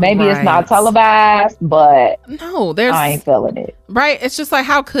me. Maybe it's not televised, but I ain't feeling it. Right. It's just like,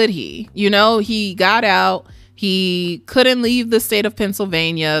 how could he? You know, he got out. He couldn't leave the state of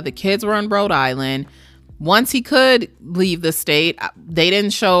Pennsylvania. The kids were in Rhode Island. Once he could leave the state, they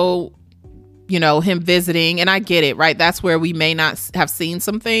didn't show, you know, him visiting. And I get it, right? That's where we may not have seen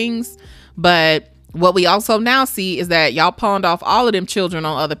some things. But what we also now see is that y'all pawned off all of them children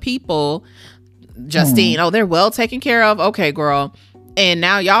on other people. Justine, they're well taken care of. Okay, girl. And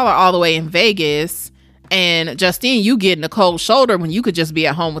now y'all are all the way in Vegas. And Justine, you getting a cold shoulder when you could just be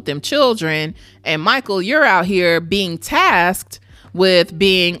at home with them children. And Michael, you're out here being tasked with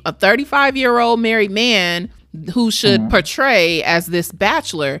being a 35-year-old married man who should portray as this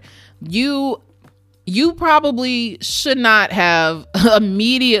bachelor. You probably should not have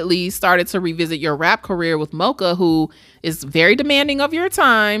immediately started to revisit your rap career with Mocha, who is very demanding of your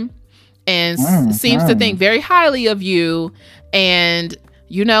time and seems to think very highly of you. And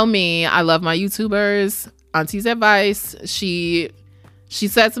you know me, I love my YouTubers. Auntie's advice. She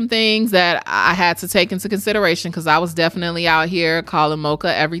said some things that I had to take into consideration because I was definitely out here calling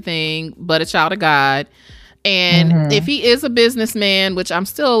Mocha everything but a child of God. And if he is a businessman, which I'm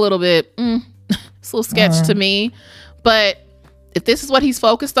still a little bit, it's a little sketch to me, but if this is what he's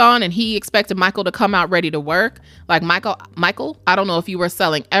focused on and he expected Michael to come out ready to work, like Michael, I don't know if you were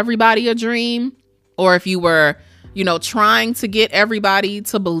selling everybody a dream or if you were, you know, trying to get everybody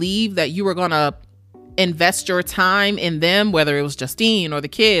to believe that you were going to invest your time in them, whether it was Justine or the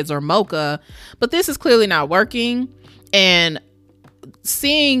kids or Mocha, but this is clearly not working. And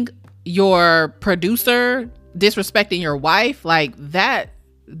seeing your producer disrespecting your wife, like that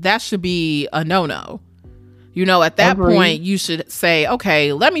should be a no-no. You know, at that point, you should say,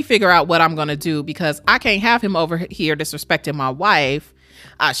 okay, let me figure out what I'm going to do because I can't have him over here disrespecting my wife.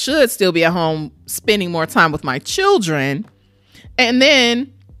 I should still be at home spending more time with my children. And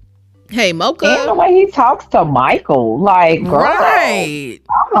then, hey, Mocha. And the way he talks to Michael, like, girl, I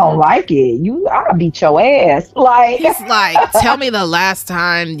don't like it. I'll beat your ass. Like, he's like, tell me the last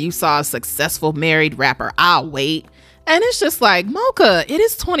time you saw a successful married rapper. I'll wait. And it's just like, Mocha, it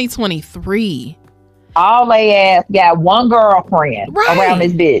is 2023. All they ass got one girlfriend around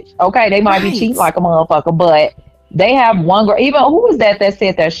this bitch. Okay, they might be cheating like a motherfucker, but they have one girl. Even who was that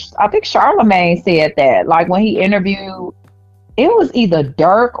said that? I think Charlamagne said that. Like when he interviewed, it was either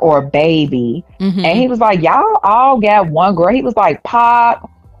Dirk or Baby, and he was like, "Y'all all got one girl." He was like,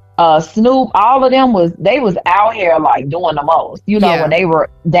 Pop, Snoop, all of them was out here like doing the most. You know, when they were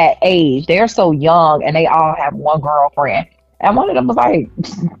that age, they're so young, and they all have one girlfriend. And one of them was like,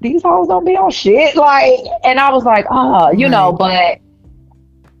 these hoes don't be on shit. Like, and I was like, you know, but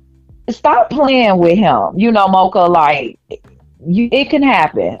stop playing with him. You know, Mocha, like, it can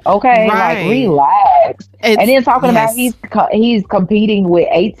happen. Okay. Like, relax. And then talking about he's competing with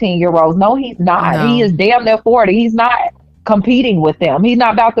 18-year-olds. No, he's not. No. He is damn near 40. He's not competing with them. He's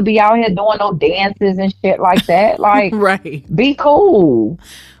not about to be out here doing no dances and shit like that. Like, be cool.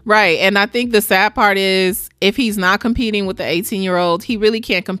 Right. And I think the sad part is if he's not competing with the 18-year-old, he really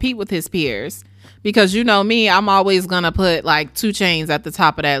can't compete with his peers. Because you know me, I'm always going to put like 2 Chainz at the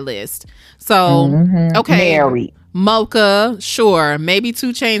top of that list. So, okay. Married. Mocha, sure. Maybe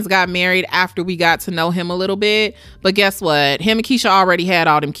 2 Chainz got married after we got to know him a little bit. But guess what? Him and Keisha already had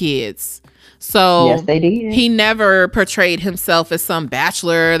all them kids. So yes, they did. He never portrayed himself as some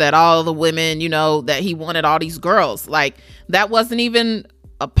bachelor that all the women, you know, that he wanted all these girls. Like, that wasn't even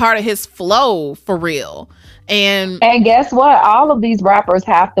a part of his flow for real. And guess what? All of these rappers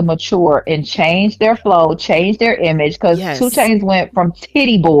have to mature and change their flow, change their image, because Yes. 2 Chainz went from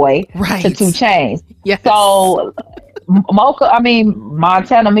titty boy Right. to 2 Chainz. Yes. So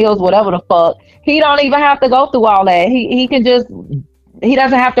Montana Mills, whatever the fuck, he don't even have to go through all that. He can just, he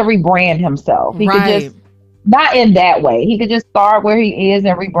doesn't have to rebrand himself. He could just, not in that way. He could just start where he is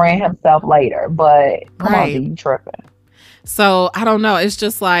and rebrand himself later. But come on, dude, you tripping. So I don't know. It's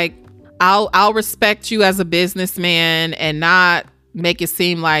just like, I'll respect you as a businessman and not make it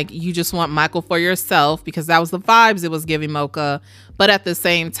seem like you just want Michael for yourself, because that was the vibes it was giving Mocha. But at the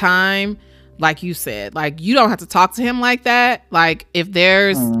same time, like you said, like, you don't have to talk to him like that. Like, if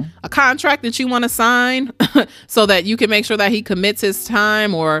there's a contract that you want to sign so that you can make sure that he commits his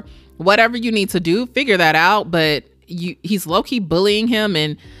time or whatever you need to do, figure that out. But he's low-key bullying him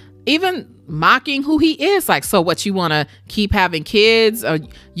and even mocking who he is. Like, so what, you want to keep having kids? Or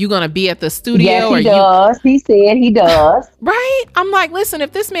you going to be at the studio? Yes, he does. He said he does. Right? I'm like, listen,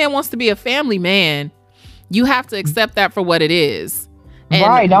 if this man wants to be a family man, you have to accept that for what it is. And,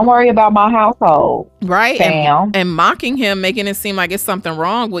 right. Don't worry about my household. Right. And mocking him, making it seem like it's something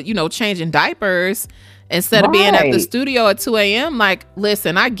wrong with, you know, changing diapers instead of being at the studio at 2 a.m. Like,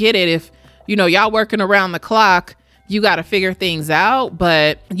 listen, I get it. If, you know, y'all working around the clock, you got to figure things out,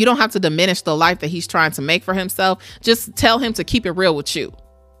 but you don't have to diminish the life that he's trying to make for himself. Just tell him to keep it real with you.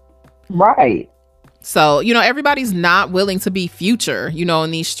 Right. So, you know, everybody's not willing to be Future, you know,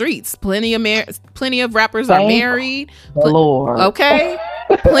 in these streets. Plenty of rappers are married. Lord. Okay.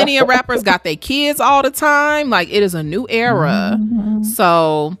 Plenty of rappers got their kids all the time. Like, it is a new era.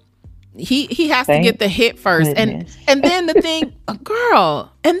 So he has to get the hit first. Goodness. And then the thing,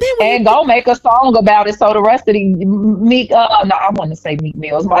 girl, and then go make a song about it so the rest of the I want to say Meek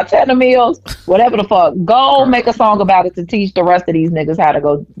Mills, Montana Mills, whatever the fuck, go make a song about it to teach the rest of these niggas how to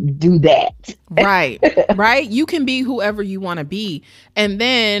go do that. Right. You can be whoever you want to be. And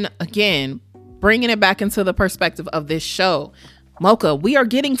then again, bringing it back into the perspective of this show, Mocha, we are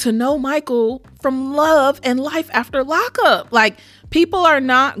getting to know Michael from Love and Life After Lockup. Like, people are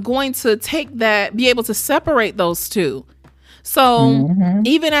not going to be able to separate those two. So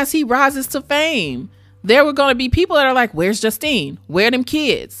even as he rises to fame, there were going to be people that are like, where's Justine? Where are them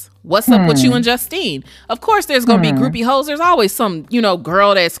kids? What's up with you and Justine? Of course, there's going to be groupie hoes. There's always some, you know,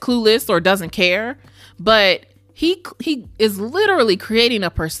 girl that's clueless or doesn't care. But he is literally creating a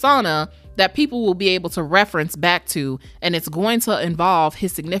persona that people will be able to reference back to, and it's going to involve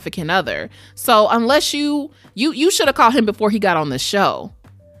his significant other. So unless you should have called him before he got on the show,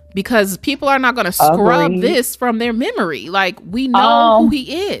 because people are not going to scrub this from their memory. Like, we know who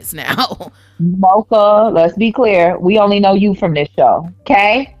he is now. Mocha, let's be clear. We only know you from this show.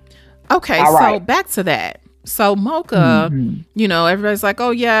 Okay. All right. So back to that. So Mocha, you know, everybody's like,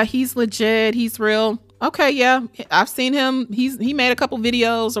 oh yeah, he's legit. He's real. Okay, yeah, I've seen him. He made a couple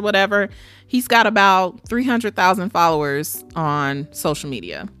videos or whatever. He's got about 300,000 followers on social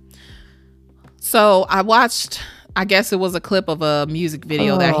media. So I watched, I guess it was a clip of a music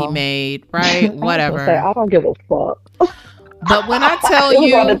video that he made, right? Whatever. I don't give a fuck. But when I tell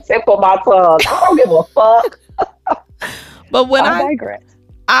you, on the tip of my tongue, I don't give a fuck. But when I digress.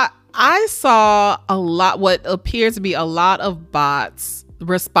 I saw a lot, what appears to be a lot of bots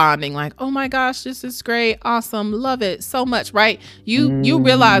responding like, oh my gosh, this is great, awesome, love it so much, right? You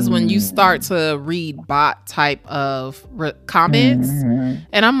realize when you start to read bot type of comments,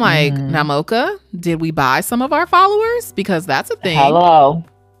 and I'm like, now Mocha, did we buy some of our followers? Because that's a thing. Hello,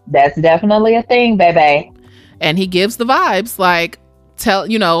 that's definitely a thing, baby. And he gives the vibes like,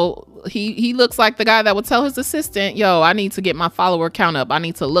 he looks like the guy that would tell his assistant, yo, I need to get my follower count up, I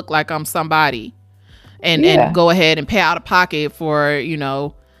need to look like I'm somebody. And go ahead and pay out of pocket for, you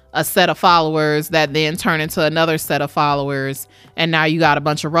know, a set of followers that then turn into another set of followers. And now you got a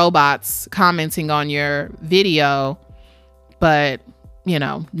bunch of robots commenting on your video, but, you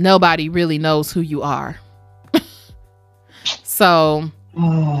know, nobody really knows who you are. So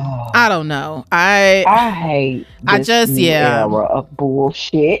I don't know. I hate era of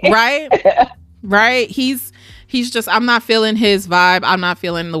bullshit. Right. He's just, I'm not feeling his vibe. I'm not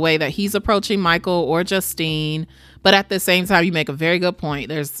feeling the way that he's approaching Michael or Justine. But at the same time, you make a very good point.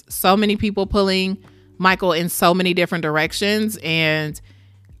 There's so many people pulling Michael in so many different directions. And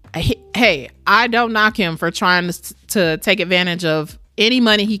hey, I don't knock him for trying to take advantage of any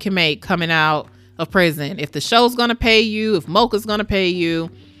money he can make coming out of prison. If the show's going to pay you, if Mocha's going to pay you,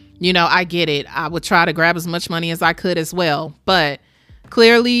 you know, I get it. I would try to grab as much money as I could as well. But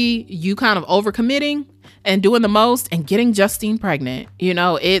clearly you kind of overcommitting and doing the most and getting Justine pregnant. You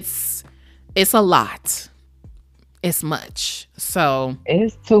know, it's a lot. It's much. So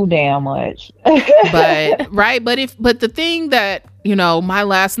it's too damn much. but the thing that, you know, my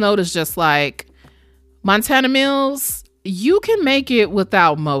last note is just like, Montana Mills, you can make it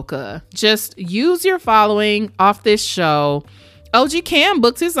without Mocha. Just use your following off this show. OG Cam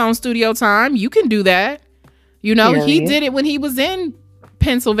booked his own studio time. You can do that. You know, he did it when he was in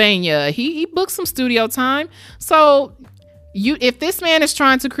Pennsylvania. He booked some studio time. So if this man is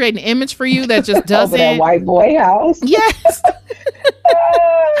trying to create an image for you that just doesn't... Over that white boy house. Yes.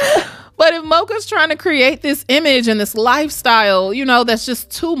 But if Mocha's trying to create this image and this lifestyle, you know, that's just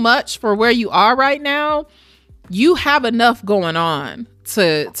too much for where you are right now, you have enough going on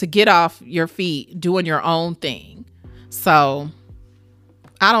to get off your feet doing your own thing. So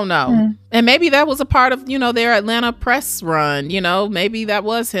I don't know. And maybe that was a part of, you know, their Atlanta press run. You know, maybe that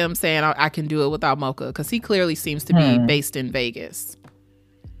was him saying, I can do it without Mocha, because he clearly seems to be based in Vegas.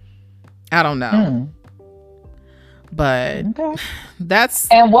 I don't know. But that's...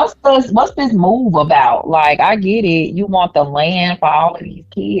 And what's this move about? Like, I get it. You want the land for all of these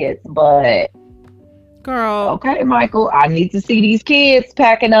kids, but... Girl. Okay, Michael, I need to see these kids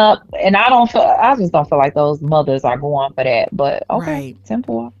packing up. And I just don't feel like those mothers are going for that. But okay, right.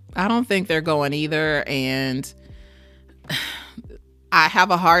 Simple. I don't think they're going either. And I have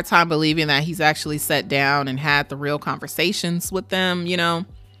a hard time believing that he's actually sat down and had the real conversations with them, you know,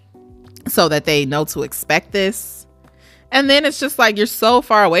 so that they know to expect this. And then it's just like, you're so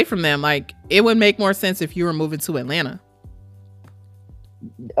far away from them. Like, it would make more sense if you were moving to Atlanta.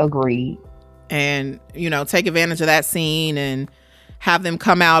 Agreed. And, you know, take advantage of that scene and have them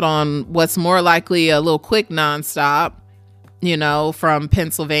come out on what's more likely a little quick nonstop, you know, from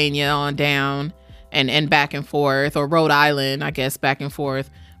Pennsylvania on down and back and forth, or Rhode Island, I guess, back and forth,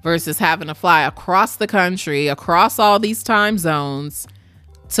 versus having to fly across the country, across all these time zones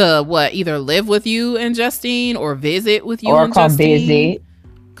to either live with you and Justine or visit with you and Justine.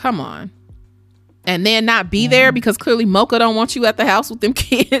 Come on. And then not be there because clearly Mocha don't want you at the house with them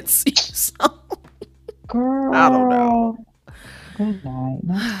kids. So, girl, I don't know. Good night.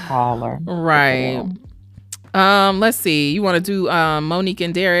 Let's call her. Right. Let's see. You want to do Monique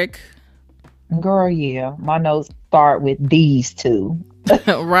and Derek? Girl, yeah. My notes start with these two.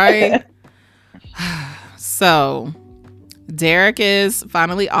 Right. So Derek is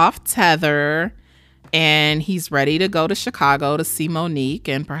finally off tether. And he's ready to go to Chicago to see Monique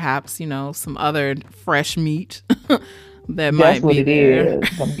and perhaps, you know, some other fresh meat that might be there.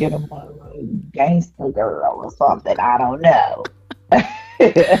 That's what it is. I'm getting a gangster girl or something. I don't know.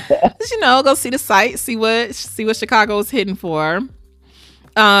 You know, go see the site, see what Chicago is hitting for.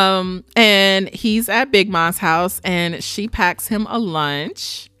 And he's at Big Mom's house, and she packs him a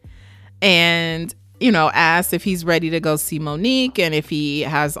lunch and, you know, asks if he's ready to go see Monique and if he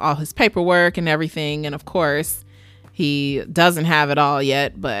has all his paperwork and everything. And of course, he doesn't have it all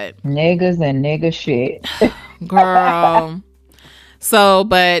yet, but... Niggas and nigga shit. Girl. So,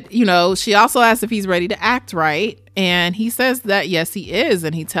 but, you know, she also asks if he's ready to act right. And he says that, yes, he is.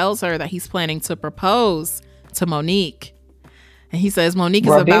 And he tells her that he's planning to propose to Monique. And he says Monique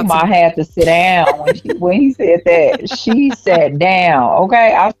is about Big Ma had to sit down when he said that. She sat down.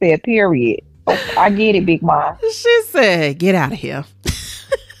 Okay, I said period. I get it, Big Ma. She said, get out of here.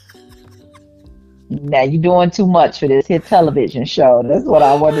 Now you're doing too much for this hit television show. That's what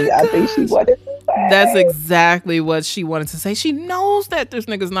I wanted. I think she wanted to say. That's exactly what she wanted to say. She knows that this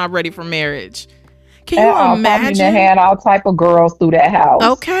nigga's not ready for marriage. Can you imagine? Had all type of girls through that house.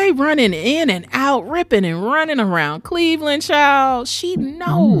 Okay, running in and out, ripping and running around Cleveland, child. She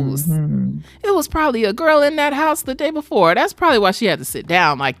knows. Mm-hmm. It was probably a girl in that house the day before. That's probably why she had to sit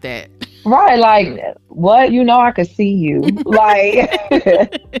down like that. Right, like, what? You know I could see you. Like,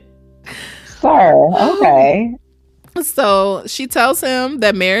 sir, okay. So she tells him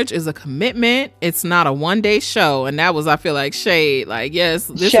that marriage is a commitment. It's not a one-day show. And that was, I feel like, shade. Like, yes.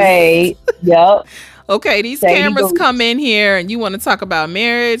 This shade, yep. Okay, these cameras come in here and you want to talk about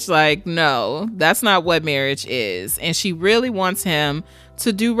marriage? Like, no, that's not what marriage is. And she really wants him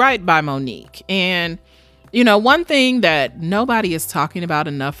to do right by Monique. And, you know, one thing that nobody is talking about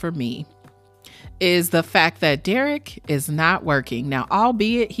enough for me is the fact that Derek is not working. Now,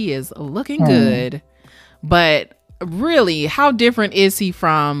 albeit he is looking good, but really, how different is he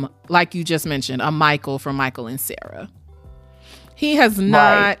from, like you just mentioned, a Michael from Michael and Sarah? He has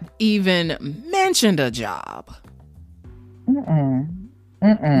not even mentioned a job.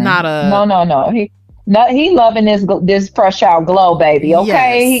 Not a... No. He loving this fresh out glow, baby.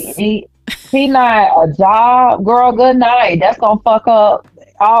 Okay, yes. He not a job, girl. Good night. That's gonna fuck up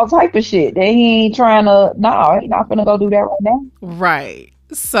all type of shit. That he ain't trying to. No, he not gonna go do that right now. Right.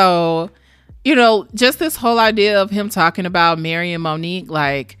 So, just this whole idea of him talking about marrying Monique,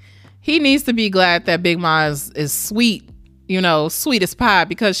 like, he needs to be glad that Big Ma is sweet, sweet as pie,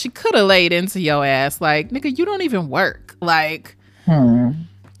 because she could have laid into your ass. Like, nigga, you don't even work. Like,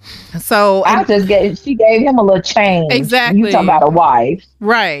 so she gave him a little change. Exactly. You talking about a wife.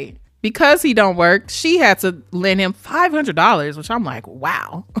 Right. Because he don't work, she had to lend him $500, which I'm like,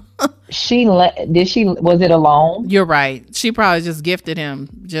 wow. Was it a loan? You're right. She probably just gifted him.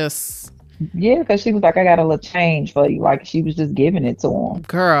 Yeah, because she was like, I got a little change for you. Like, she was just giving it to him.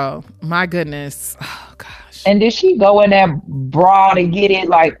 Girl, my goodness. Oh, gosh. And did she go in there broad and get it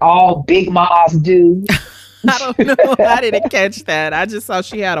like all Big Ma's do? I don't know. I didn't catch that. I just saw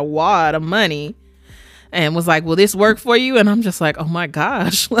she had a wad of money and was like, will this work for you? And I'm just like, oh, my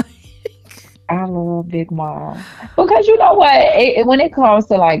gosh. I love Big Mom because you know what? When it comes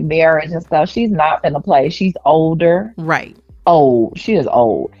to like marriage and stuff, she's not gonna play. She's older, right? Old. She is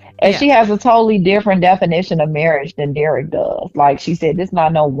old, and she has a totally different definition of marriage than Derek does. Like she said, this is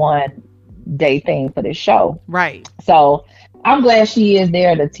not no one day thing for this show, right? So I'm glad she is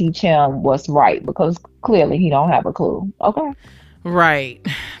there to teach him what's right because clearly he don't have a clue. Okay, right.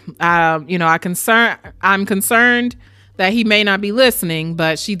 I'm concerned that he may not be listening,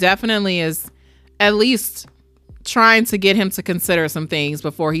 but she definitely is. At least trying to get him to consider some things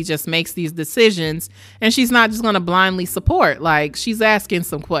before he just makes these decisions. And she's not just going to blindly support. Like, she's asking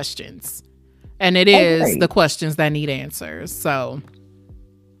some questions. And it is the questions that need answers. So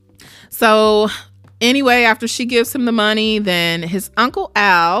anyway, after she gives him the money, then his Uncle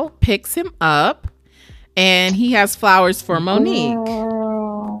Al picks him up. And he has flowers for Monique.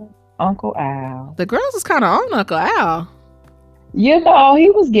 Uncle Al. The girls is kind of on Uncle Al. He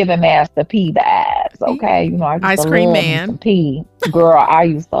was giving Master P vibes, okay? I used Ice to Cream love Man. P. Girl, I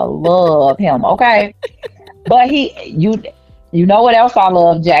used to love him, okay? But you know what else I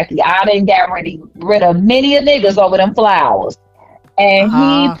love, Jackie? I done got rid of many a niggas over them flowers. And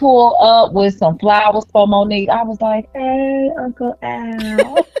he pulled up with some flowers for Monique. I was like, hey, Uncle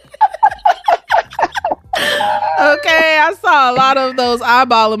Al. Okay, I saw a lot of those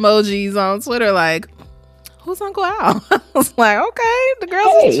eyeball emojis on Twitter, like, who's Uncle Al? I was like, okay, the girls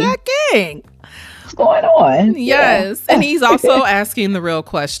are checking. What's going on? Yes. Yeah. And he's also asking the real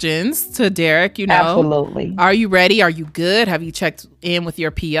questions to Derek, Absolutely. Are you ready? Are you good? Have you checked in with your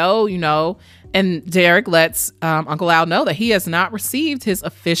PO? And Derek lets Uncle Al know that he has not received his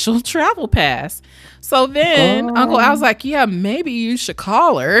official travel pass. So then Uncle Al's like, yeah, maybe you should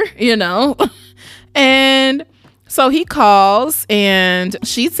call her, And so he calls and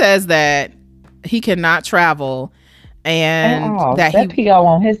she says that he cannot travel and that PO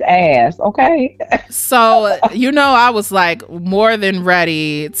on his ass. Okay. So, I was like more than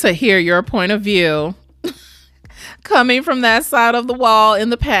ready to hear your point of view coming from that side of the wall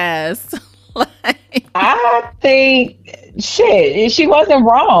in the past. I think she wasn't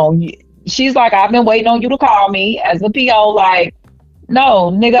wrong. She's like, I've been waiting on you to call me as a PO. Like,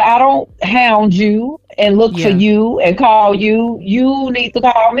 no, nigga, I don't hound you and look for you and call you. You need to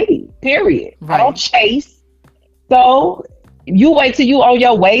call me, period. Right. I don't chase. So you wait till you on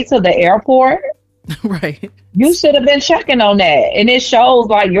your way to the airport. Right. You should have been checking on that. And it shows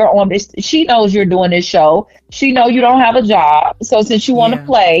like you're on this. She knows you're doing this show. She know you don't have a job. So since you want to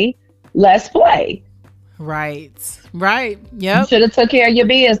play, let's play. Right. Yep. You should have took care of your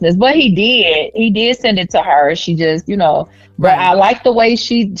business. But he did send it to her. She just, but I like the way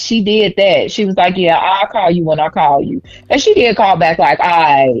she did that. She was like, yeah, I'll call you when I call you. And she did call back like,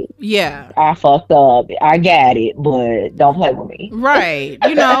 I fucked up. I got it, but don't play with me. Right.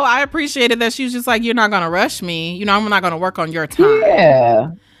 I appreciated that she was just like, you're not going to rush me. I'm not going to work on your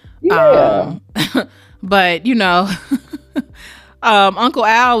time. Yeah. But, Uncle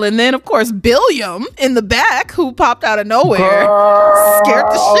Al, and then of course Billiam in the back, who popped out of nowhere, scared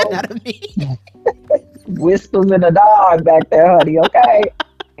the shit out of me. Whispers in the dog back there, honey. Okay,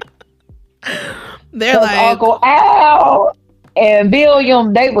 they're like Uncle Al and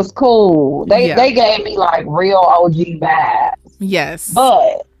Billiam. They was cool. They gave me like real OG vibes. Yes,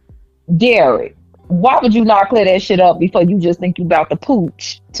 but Derek, why would you not clear that shit up before you just think you about to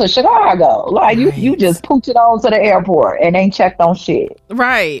pooch to Chicago? Like you just pooch it on to the airport and ain't checked on shit.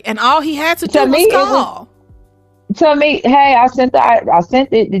 Right. And all he had to do was call. Tell me, hey, I sent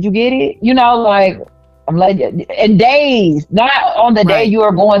it. Did you get it? I'm like, in days, not on the day you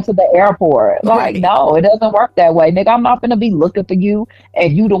are going to the airport. Like, no, it doesn't work that way. Nigga, I'm not going to be looking for you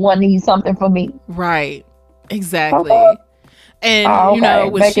and you the one needs something from me. Right. Exactly. And,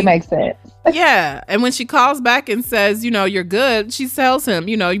 when make sense. Yeah. And when she calls back and says, you're good, she tells him,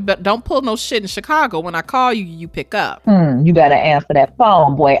 you don't pull no shit in Chicago. When I call you, you pick up. You better answer that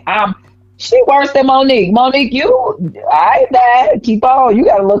phone, boy. She worse than Monique. Monique, I ain't bad. Keep on. You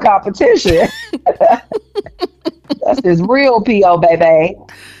got a little competition. That's this real PO, baby.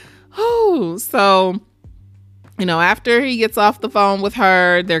 Oh, so, after he gets off the phone with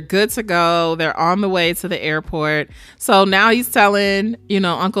her, they're good to go. They're on the way to the airport. So now he's telling,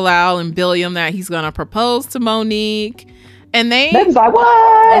 Uncle Al and Billiam that he's going to propose to Monique. And they was like,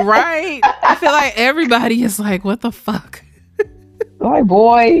 what? Right. I feel like everybody is like, what the fuck? Like,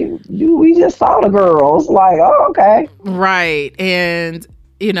 boy, we just saw the girls. Like, oh, okay. Right. And,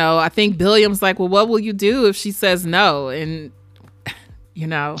 I think Billiam's like, well, what will you do if she says no? And,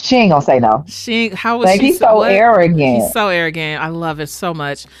 she ain't gonna say no. He's so arrogant. He's so arrogant. I love it so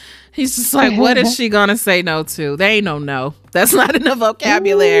much. He's just like, what is she gonna say no to? They ain't no. That's not in the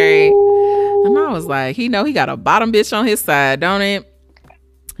vocabulary. Ooh. And I was like, he got a bottom bitch on his side, don't it?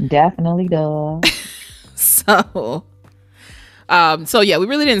 Definitely does. So yeah, we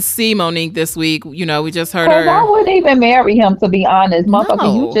really didn't see Monique this week. We just heard her. I wouldn't even marry him, to be honest.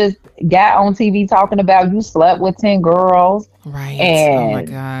 Motherfucker, you just got on TV talking about you slept with 10 girls. Right. And oh my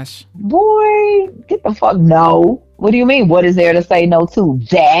gosh. Boy, get the fuck no. What do you mean? What is there to say no to?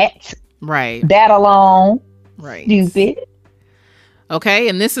 That. Right. That alone. Right. Stupid. Okay.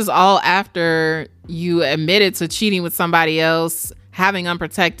 And this is all after you admitted to cheating with somebody else, having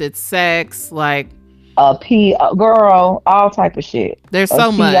unprotected sex, like girl, all type of shit. There's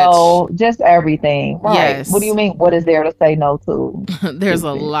so much. Just everything. Right. Yes. What do you mean? What is there to say no to? There's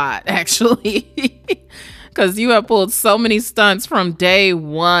a lot, actually. Because you have pulled so many stunts from day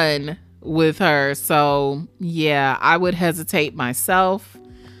one with her. So, yeah, I would hesitate myself.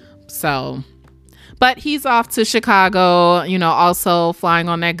 So, but he's off to Chicago, also flying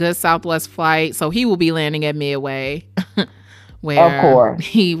on that good Southwest flight. So he will be landing at Midway. Where of course.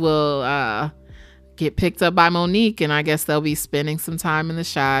 He will get picked up by Monique, and I guess they'll be spending some time in the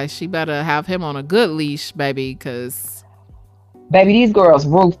Chi. She better have him on a good leash, baby, because baby, these girls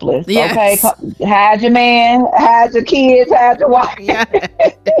ruthless. Yes. Okay, hide your man, hide your kids, hide your wife. Yes.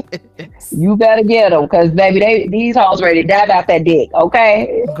 You better get them, because baby, these hoes ready to dive out that dick.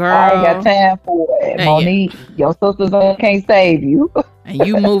 Okay, girl, I ain't got time for it. And Monique, your sisters can't save you. And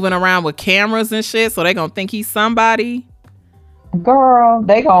you moving around with cameras and shit, so they gonna think he's somebody. Girl,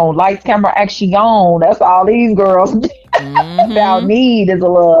 they gonna lights, camera, action on. That's all these girls about need is a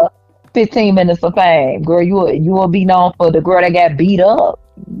little 15 minutes of fame. Girl, you will be known for the girl that got beat up.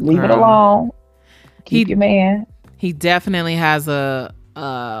 Leave it alone. Keep your man. He definitely has a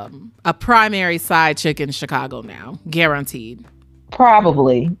primary side chick in Chicago now, guaranteed.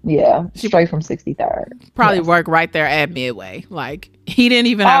 Probably, yeah. Straight from 63rd. Probably work right there at Midway. Like he didn't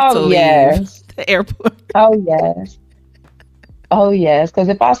even have to leave the airport. Oh yes. Oh, yes, because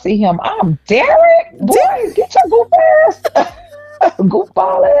if I see him, I'm Derek. Boy, get your goof ass.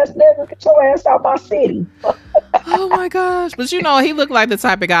 Goofball ass nigga, get your ass out my city. Oh, my gosh. But, he looked like the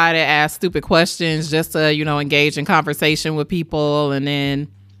type of guy that asks stupid questions just to, engage in conversation with people. And then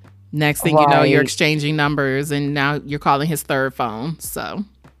next thing you know, you're exchanging numbers and now you're calling his third phone. So.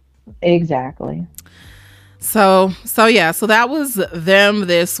 Exactly. So yeah. So that was them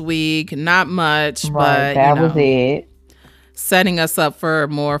this week. Not much, but that was it. Setting us up for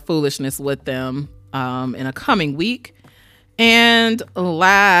more foolishness with them in a coming week. And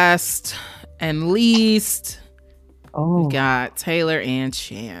last and least, we got Taylor and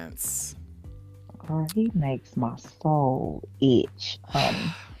Chance. Girl, he makes my soul itch,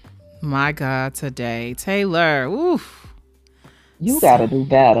 honey. My God, today. Taylor, oof. You gotta do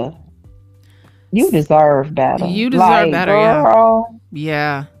better. You deserve better. You deserve better, girl,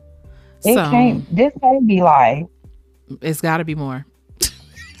 yeah. This can't be life. It's got to be more.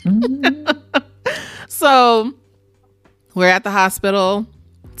 So we're at the hospital.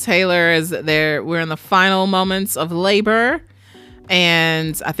 Taylor is there. We're in the final moments of labor.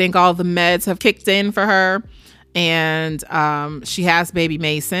 And I think all the meds have kicked in for her. And she has baby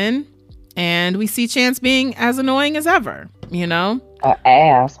Mason. And we see Chance being as annoying as ever, An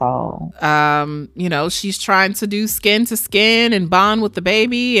asshole. She's trying to do skin to skin and bond with the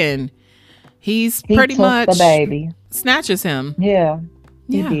baby. And he pretty much the baby. Snatches him. Yeah,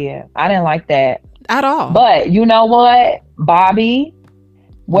 he did. I didn't like that at all. But you know what, Bobby,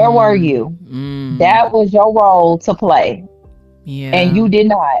 where were you? That was your role to play. Yeah, and you did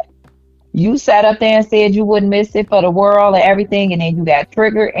not. You sat up there and said you wouldn't miss it for the world and everything, and then you got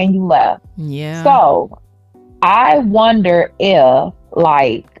triggered and you left. Yeah. So I wonder if,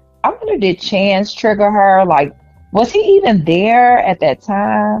 did Chance trigger her? Like, Was he even there at that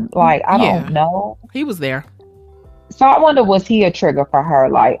time? Like, I Yeah, don't know. he was there. So I wonder, was he a trigger for her?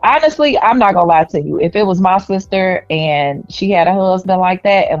 Like, honestly, I'm not gonna lie to you. If it was my sister and she had a husband like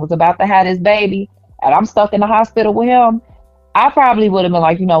that and was about to have this baby, and I'm stuck in the hospital with him, I probably would have been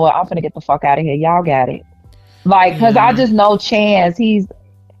like, you know what, I'm gonna get the fuck out of here. Y'all got it. Like, cause I Yeah, just know Chance, he's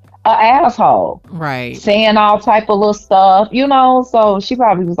an asshole, right. saying all type of little stuff, you know. So she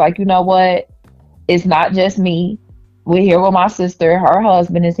probably was like, you know what, it's not just me. We're here with my sister. Her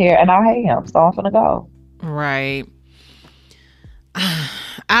husband is here, and I hate him, so I'm gonna go. Right.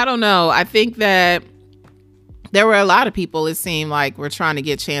 I don't know. I think that there were a lot of people, it seemed like, were trying to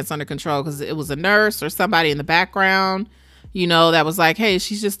get Chance under control because it was a nurse or somebody in the background, that was like, hey,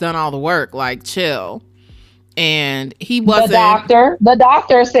 she's just done all the work, like, chill. And he wasn't. The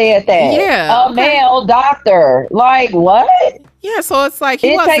doctor said that. Yeah. A male doctor. Like, what? Yeah, so it's like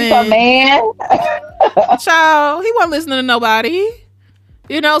it takes a man. Child, he wasn't listening to nobody.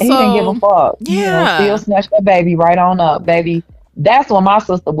 He didn't give a fuck. Yeah. Still snatched that baby right on up, baby. That's when my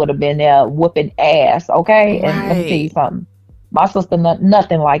sister would have been there whooping ass, okay? Right. And let me tell you something. My sister,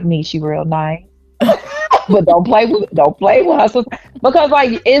 nothing like me. She real nice. But don't play with her sister. Because,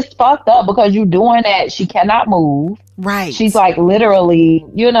 like, it's fucked up because you doing that. She cannot move. Right. She's, like, literally,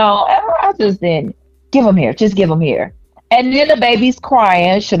 and I just didn't. Give him here. Just give him here. And then the baby's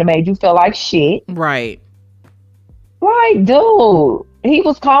crying. Should have made you feel like shit. Right. Like, dude. He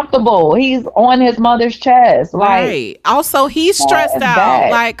was comfortable. He's on his mother's chest. Like, right. Also, he's stressed out.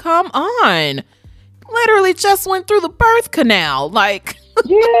 Back. Like, come on. Literally just went through the birth canal. Like,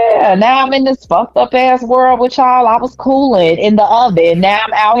 yeah. Now I'm in this fucked up ass world with y'all. I was cooling in the oven. Now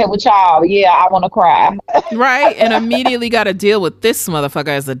I'm out here with y'all. Yeah, I want to cry. Right. And immediately got to deal with this motherfucker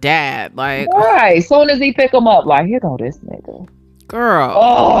as a dad. Like, right. Soon as he pick him up, like, here go this nigga. Girl.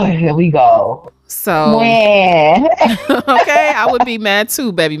 Oh, here we go. So, okay, I would be mad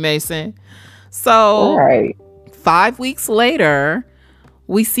too, baby Mason. So, right. 5 weeks later,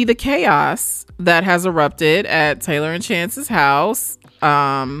 we see the chaos that has erupted at Taylor and Chance's house.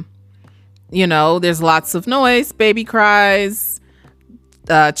 There's lots of noise, baby cries,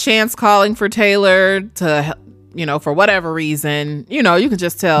 Chance calling for Taylor to, for whatever reason. You can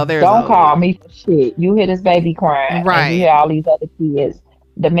just tell there's. Don't call me for shit. You hear this baby crying, right? And you hear all these other kids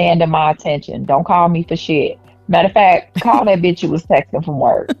demanding my attention. Don't call me for shit. Matter of fact, call that bitch you was texting from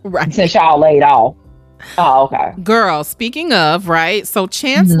work. Right. Since y'all laid off. Oh, okay. Girl, speaking of, right? So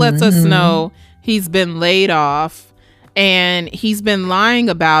Chance lets us know he's been laid off and he's been lying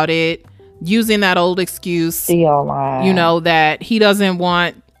about it, using that old excuse. Still lying. That he doesn't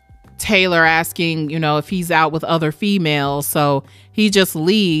want Taylor asking, if he's out with other females. So he just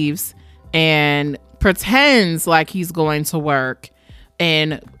leaves and pretends like he's going to work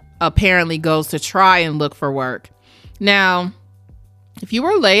and apparently goes to try and look for work. Now, if you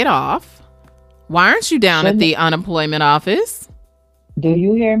were laid off, why aren't you down at the unemployment office? Do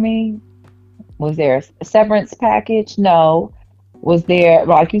you hear me? Was there a severance package? No. Was there,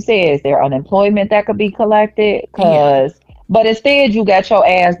 like you said, is there unemployment that could be collected? But instead you got your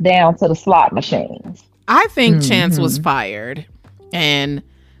ass down to the slot machines. I think Chance was fired. And,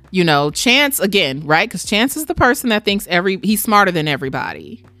 Chance, again, right? Because Chance is the person that thinks he's smarter than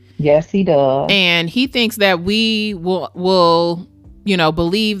everybody. Yes, he does. And he thinks that we will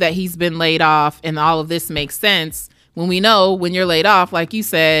believe that he's been laid off and all of this makes sense when we know when you're laid off, like you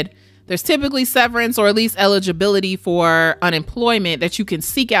said, there's typically severance or at least eligibility for unemployment that you can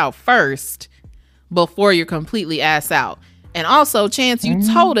seek out first before you're completely ass out. And also, Chance, you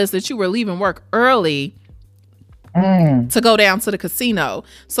told us that you were leaving work early to go down to the casino.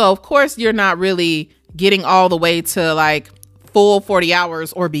 So, of course, you're not really getting all the way to like full 40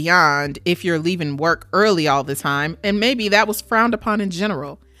 hours or beyond if you're leaving work early all the time. And maybe that was frowned upon in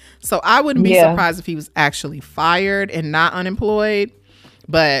general. So I wouldn't be surprised if he was actually fired and not unemployed.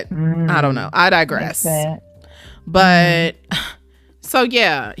 But I don't know. I digress. But so,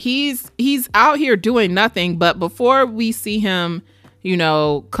 yeah, he's out here doing nothing. But before we see him,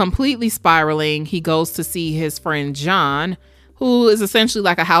 completely spiraling, he goes to see his friend John, who is essentially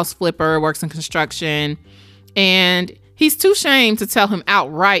like a house flipper, works in construction. And he's too ashamed to tell him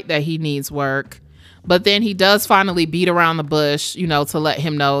outright that he needs work. But then he does finally beat around the bush, to let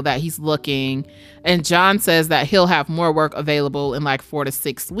him know that he's looking. And John says that he'll have more work available in like 4 to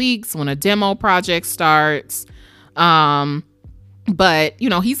 6 weeks when a demo project starts. But,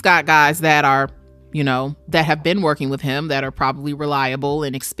 he's got guys that are, that have been working with him that are probably reliable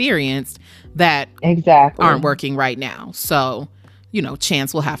and experienced that aren't working right now. So,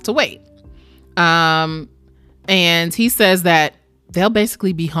 Chance will have to wait. And he says that they'll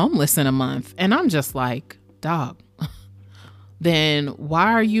basically be homeless in a month. And I'm just like, dog, then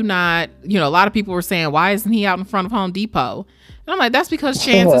why are you not, a lot of people were saying, why isn't he out in front of Home Depot? And I'm like, that's because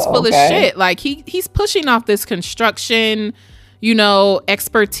Chance is full of shit. Like he's pushing off this construction,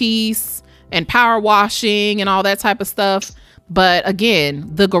 expertise and power washing and all that type of stuff. But again,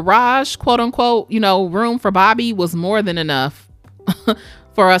 the garage, quote unquote, room for Bobby was more than enough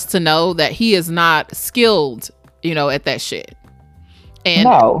for us to know that he is not skilled, at that shit.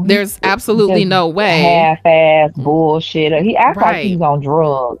 And there's absolutely no way. Half-ass bullshit. He acts like he's on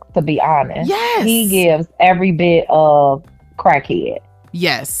drugs, to be honest. Yes. He gives every bit of crackhead.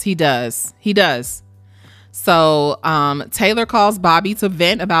 Yes, he does. He does. So Taylor calls Bobby to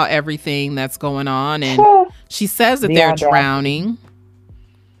vent about everything that's going on. And she says that they're drowning.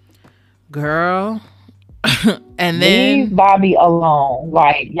 Girl. And then leave Bobby alone.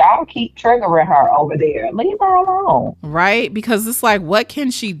 Like, y'all keep triggering her over there. Leave her alone. Right? Because it's like, what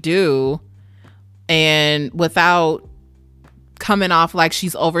can she do? And without coming off like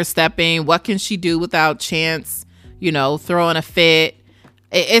she's overstepping, what can she do without Chance, throwing a fit?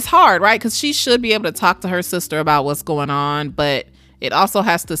 It's hard, right? Because she should be able to talk to her sister about what's going on, but it also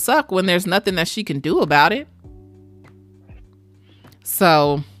has to suck when there's nothing that she can do about it.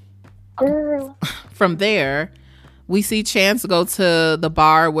 So from there, we see Chance go to the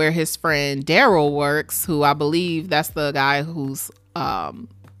bar where his friend Daryl works, who I believe that's the guy whose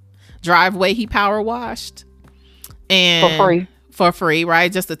driveway he power washed. And for free, right?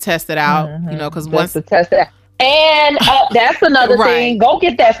 Just to test it out, because once to test it out. And that's another thing. Go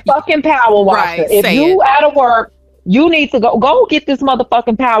get that fucking power washer. Right, if you out of work, you need to go get this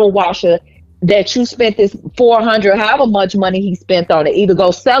motherfucking power washer that you spent this $400, however much money he spent on it. Either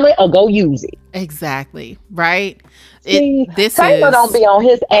go sell it or go use it. Exactly. Right. Taylor don't be on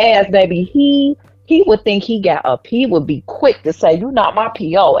his ass, baby. He would think he got up. He would be quick to say, "You not my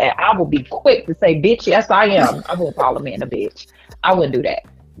PO," and I would be quick to say, "Bitch, yes I am." I wouldn't call a man a bitch. I wouldn't do that.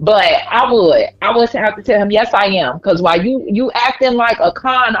 But I would have to tell him, yes, I am. Because while you acting like a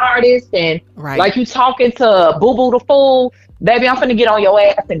con artist and like you talking to Boo Boo the Fool, baby, I'm finna get on your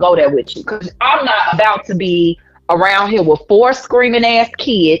ass and go there with you. Because I'm not about to be around here with 4 screaming ass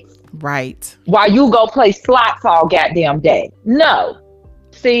kids. Right. While you go play slots all goddamn day. No.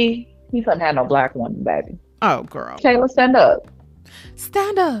 See, he couldn't have no black woman, baby. Oh, girl. Taylor, stand up.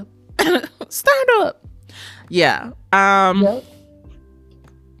 Stand up. Stand up. Yeah. Yep.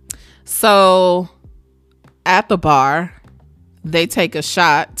 So at the bar, they take a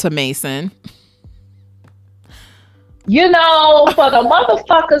shot to Mason. For the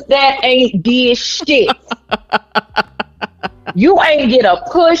motherfuckers that ain't did shit. You ain't get a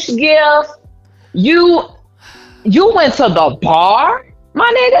push gift. You went to the bar,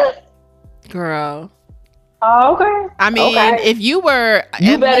 my nigga? Girl. Oh, okay. I mean, if you were...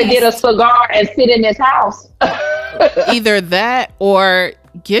 You better get a cigar and sit in this house. Either that or...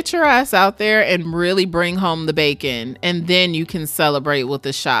 get your ass out there and really bring home the bacon, and then you can celebrate with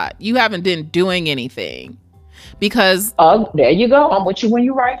a shot. You haven't been doing anything because there you go. I'm with you when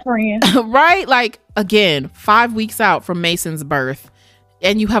you're right, friend. Right? Like, again, 5 weeks out from Mason's birth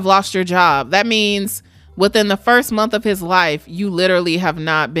and you have lost your job. That means within the first month of his life, you literally have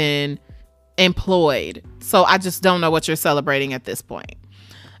not been employed. So I just don't know what you're celebrating at this point.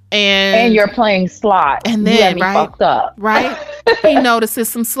 And you're playing slot. And then, you had me fucked up. Right? He notices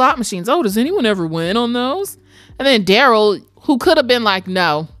some slot machines. Oh, does anyone ever win on those? And then Daryl, who could have been like,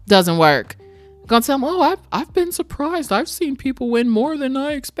 no, doesn't work. Gonna tell him, oh, I've been surprised. I've seen people win more than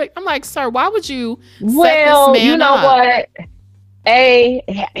I expect. I'm like, sir, why would you set this man you know up?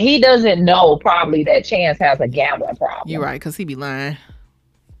 what? He doesn't know probably that Chance has a gambling problem. You're right, because he be lying.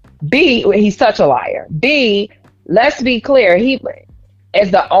 B, he's such a liar. B, let's be clear. He...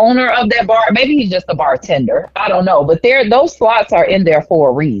 as the owner of that bar, maybe he's just a bartender. I don't know. But those slots are in there for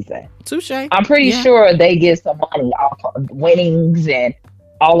a reason. Touche. I'm pretty sure they get some money off of winnings and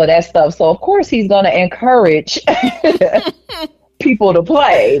all of that stuff. So, of course, he's going to encourage people to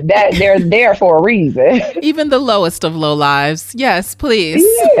play. That they're there for a reason. Even the lowest of low lives. Yes, please.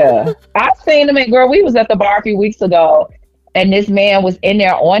 Yeah. I've seen him. Girl, we was at the bar a few weeks ago, and this man was in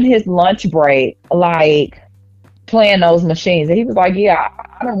there on his lunch break, like, playing those machines, and he was like, yeah,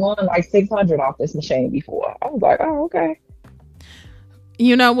 I done won like 600 off this machine before. I was like, oh, okay.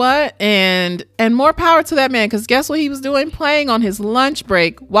 You know what? And more power to that man, because guess what he was doing? Playing on his lunch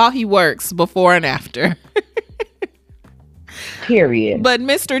break while he works before and after. Period. But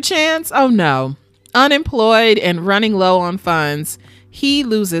Mr. Chance, oh no, unemployed and running low on funds, he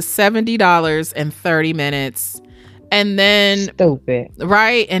loses $70 in 30 minutes. And then stupid,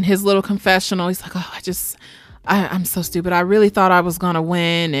 right? And his little confessional, he's like, oh, I'm so stupid. I really thought I was gonna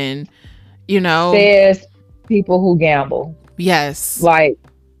win, and says people who gamble. Yes. Like,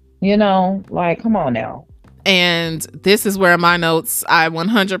 you know, like, come on now. And this is where my notes, I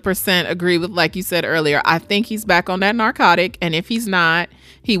 100% agree with, like you said earlier. I think he's back on that narcotic. And if he's not,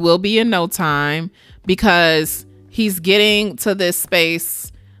 he will be in no time, because he's getting to this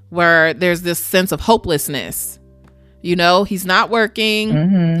space where there's this sense of hopelessness. You know, he's not working.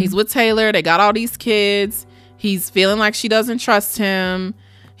 Mm-hmm. He's with Taylor. They got all these kids. He's feeling like she doesn't trust him.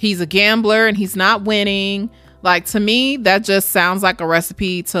 He's a gambler and he's not winning. Like, to me, that just sounds like a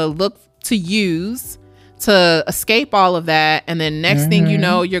recipe to use to escape all of that. And then next thing you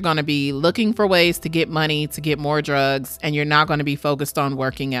know, you're going to be looking for ways to get money, to get more drugs, and you're not going to be focused on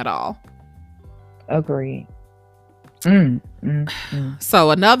working at all. Agreed.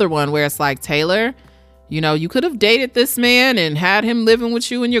 So another one where it's like, Taylor, you know, you could have dated this man and had him living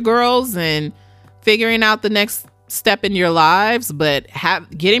with you and your girls and figuring out the next step in your lives, but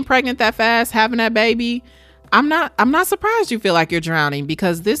getting pregnant that fast, having that baby, I'm not surprised you feel like you're drowning,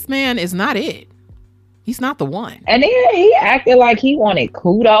 because this man is not it. He's not the one. And then he acted like he wanted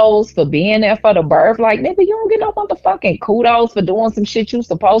kudos for being there for the birth. Like, nigga, you don't get no motherfucking kudos for doing some shit you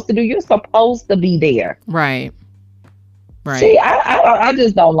supposed to do. You're supposed to be there. Right. See, I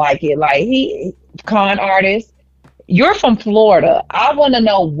just don't like it. Like, he con artist. You're from Florida. I want to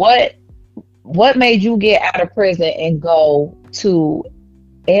know what made you get out of prison and go to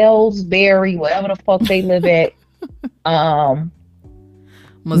Ellsbury, wherever the fuck they live at,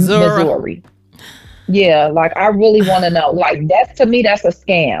 Missouri. Yeah, like, I really want to know. Like, to me, that's a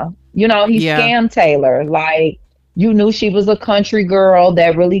scam. You know, he scammed Taylor. Like, you knew she was a country girl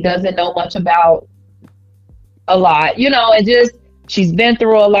that really doesn't know much about a lot. You know, and just, she's been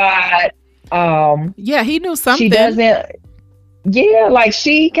through a lot. He knew something. She doesn't. Yeah, like,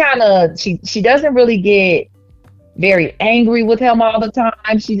 she doesn't really get very angry with him all the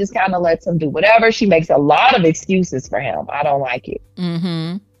time. She just kind of lets him do whatever. She makes a lot of excuses for him. I don't like it.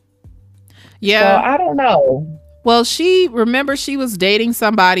 Yeah. So I don't know. Well, she was dating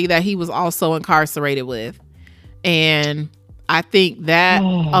somebody that he was also incarcerated with. And I think that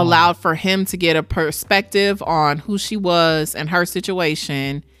allowed for him to get a perspective on who she was and her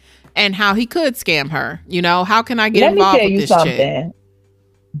situation and how he could scam her. You know, how can I get involved with this chick?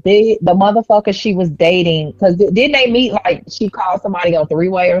 The motherfucker she was dating, because didn't they meet, like, she called somebody on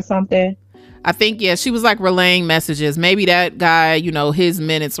three-way or something? I think, she was like relaying messages. Maybe that guy, you know, his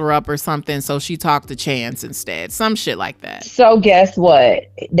minutes were up or something, so she talked to Chance instead. Some shit like that. So guess what?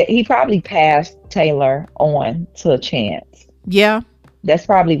 He probably passed Taylor on to Chance. Yeah. That's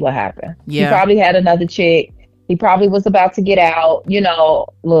probably what happened. Yeah. He probably had another chick. He probably was about to get out. You know,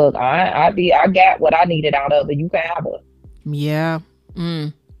 look, I got what I needed out of it. You can have it. Yeah.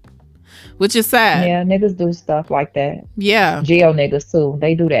 Which is sad. Yeah, niggas do stuff like that. Yeah. Jail niggas too.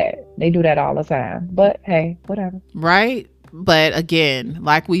 They do that. They do that all the time. But hey, whatever. Right? But again,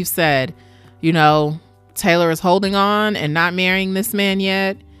 like we've said, you know, Taylor is holding on and not marrying this man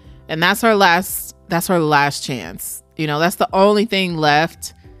yet. And that's her last chance. You know, that's the only thing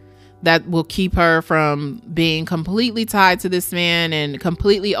left that will keep her from being completely tied to this man and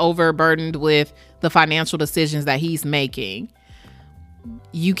completely overburdened with the financial decisions that he's making.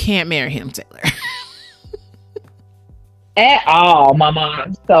 You can't marry him, Taylor. At all,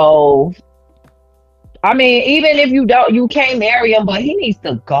 mama. So, I mean, even if you can't marry him, but he needs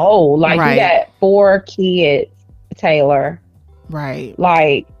to go. Like, right. You got 4 kids, Taylor. Right.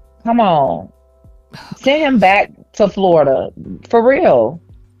 Like, come on. Send him back to Florida. For real.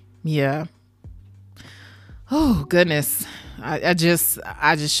 Yeah. Oh, goodness. I just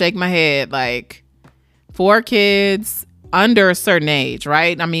shake my head. Like, 4 kids under a certain age,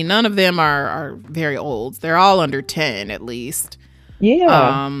 right? I mean, none of them are very old. They're all under 10 at least.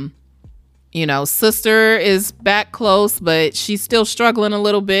 Yeah. You know, sister is back close, but she's still struggling a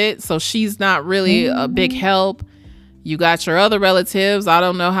little bit, so she's not really a big help. You got your other relatives. I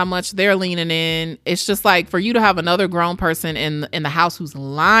don't know how much they're leaning in. It's just like, for you to have another grown person in the house who's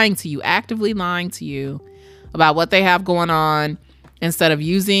lying to you, actively lying to you about what they have going on, instead of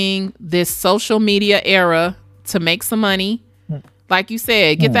using this social media era to make some money. Like you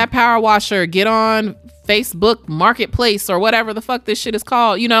said, get that power washer, get on Facebook Marketplace or whatever the fuck this shit is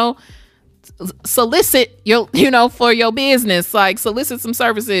called, you know, solicit for your business, like solicit some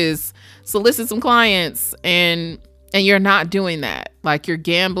services, solicit some clients, and you're not doing that. Like, you're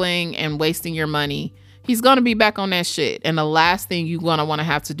gambling and wasting your money. He's going to be back on that shit. And the last thing you're going to want to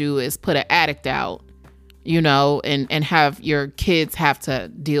have to do is put an addict out, you know, and have your kids have to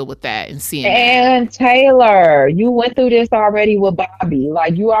deal with that and seeing and that. Taylor, you went through this already with Bobby.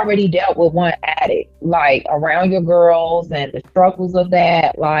 Like, you already dealt with one addict, like, around your girls and the struggles of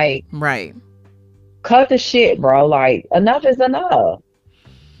that. Like, right. cut the shit, bro. Like, enough is enough.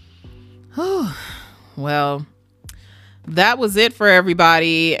 Well, that was it for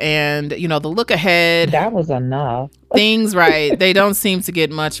everybody. And, you know, the look ahead. That was enough. Things, right. They don't seem to get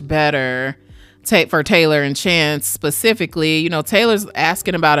much better for Taylor and Chance specifically. You know, Taylor's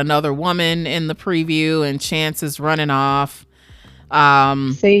asking about another woman in the preview and Chance is running off.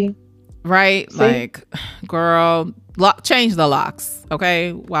 See? Right? See? Like, girl, change the locks,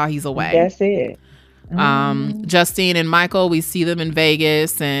 okay? While he's away. That's it. Justine and Michael, we see them in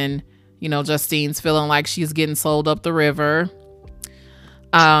Vegas and, you know, Justine's feeling like she's getting sold up the river.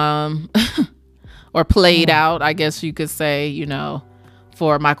 Or played out, I guess you could say, you know,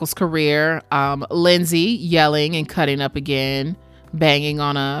 for Michael's career. Lindsay yelling and cutting up again, banging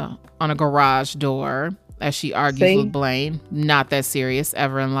on a garage door as she argues with Blaine. Not that serious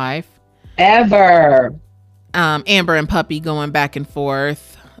ever in life. Ever. Amber and Puppy going back and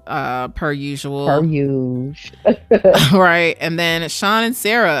forth, per usual. Right. And then Sean and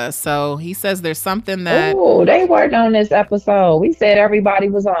Sarah. So he says there's something that... Oh, they weren't on this episode. We said everybody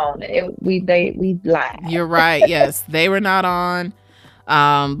was on. We lied. You're right. Yes, they were not on.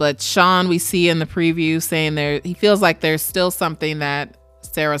 But Sean, we see in the preview saying he feels like there's still something that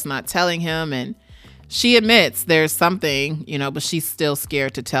Sarah's not telling him. And she admits there's something, you know, but she's still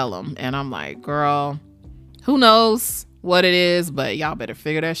scared to tell him. And I'm like, girl, who knows what it is, but y'all better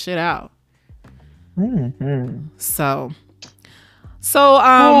figure that shit out. So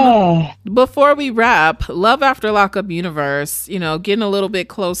before we wrap, Love After Lockup universe, you know, getting a little bit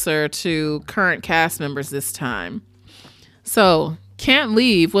closer to current cast members this time. So can't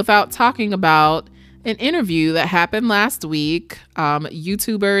leave without talking about an interview that happened last week.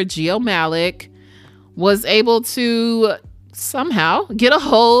 YouTuber Geo Malik was able to somehow get a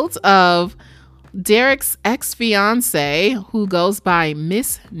hold of Derek's ex-fiance, who goes by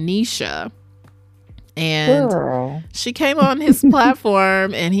Miss Nesha. And she came on his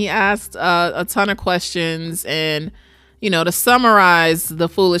platform and he asked a ton of questions. And, you know, to summarize the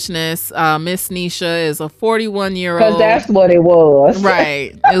foolishness, Miss Nesha is a 41-year-old. Because that's what it was.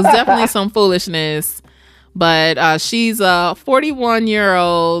 Right. It was definitely some foolishness. But she's a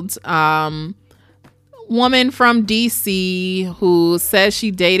 41-year-old woman from DC who says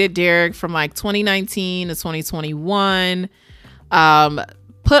she dated Derek from like 2019 to 2021.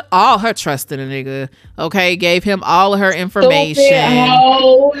 Put all her trust in a nigga. Okay, gave him all of her information.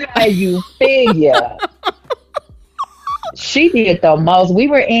 How you figure? She did the most. We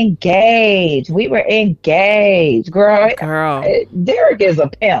were engaged, girl. Derek is a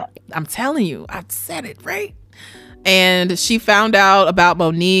pimp. I'm telling you, I said it right. And she found out about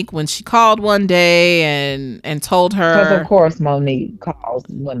Monique when she called one day and told her. Because of course Monique calls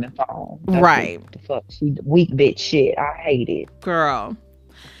women phone. Right. The fuck, she weak bitch shit. I hate it, girl.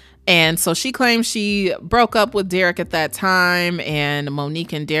 And so she claims she broke up with Derek at that time, and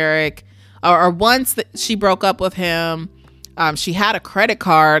Monique and Derek, or once that she broke up with him, she had a credit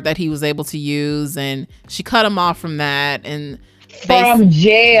card that he was able to use, and she cut him off from that. And from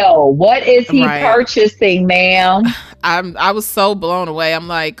jail. What is he purchasing, ma'am? I was so blown away. I'm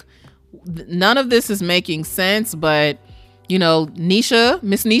like, none of this is making sense, but you know, Miss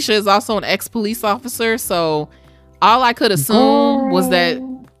Nesha is also an ex-police officer, so all I could assume was that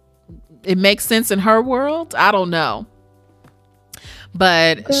it makes sense in her world. I don't know.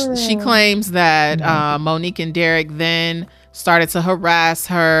 But she claims that Monique and Derek then started to harass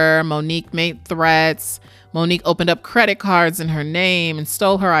her. Monique made threats. Monique opened up credit cards in her name and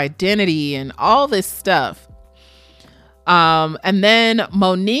stole her identity and all this stuff. And then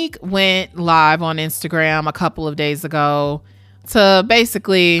Monique went live on Instagram a couple of days ago to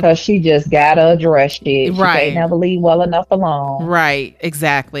basically... Because she just got to address it. She can't never leave well enough alone. Right,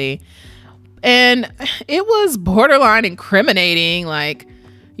 exactly. And it was borderline incriminating. Like,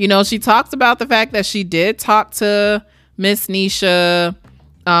 you know, she talked about the fact that she did talk to Miss Nesha,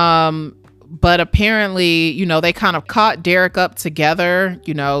 but apparently, you know, they kind of caught Derek up together.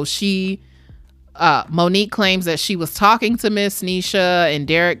 You know, Monique claims that she was talking to Miss Nesha and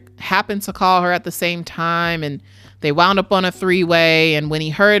Derek happened to call her at the same time, and they wound up on a three-way. And when he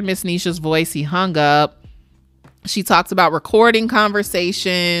heard Miss Nesha's voice, he hung up. She talked about recording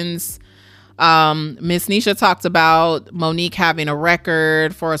conversations. Miss Nesha talked about Monique having a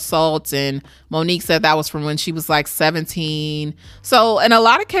record for assault, and Monique said that was from when she was like 17. So in a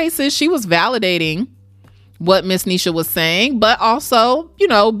lot of cases, she was validating what Miss Nesha was saying, but also, you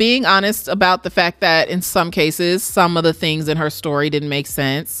know, being honest about the fact that in some cases, some of the things in her story didn't make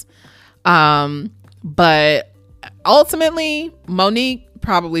sense. But ultimately, Monique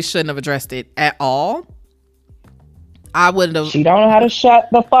probably shouldn't have addressed it at all. I would have. She don't know how to shut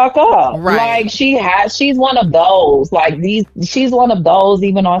the fuck up. Right. Like she's one of those. Like she's one of those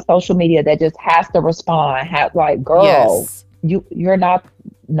even on social media that just has to respond. Like, girl, Yes. you're not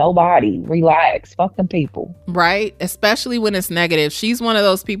nobody. Relax. Fuck them people. Right. Especially when it's negative. She's one of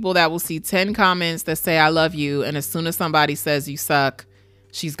those people that will see 10 comments that say I love you, and as soon as somebody says you suck,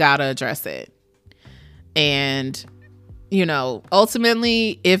 she's got to address it. And you know,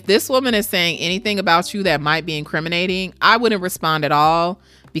 ultimately, if this woman is saying anything about you that might be incriminating, I wouldn't respond at all,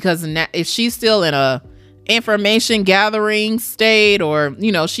 because if she's still in a information gathering state, or, you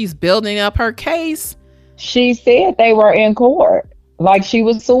know, she's building up her case. She said they were in court. Like, she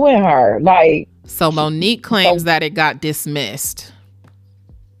was suing her. Like, so Monique claims that it got dismissed.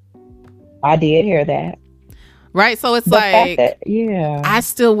 I did hear that. Right. So it's like, yeah, I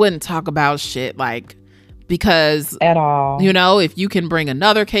still wouldn't talk about shit, like, because at all, you know, if you can bring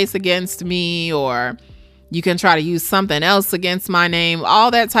another case against me, or you can try to use something else against my name,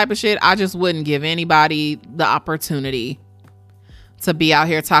 all that type of shit, I just wouldn't give anybody the opportunity to be out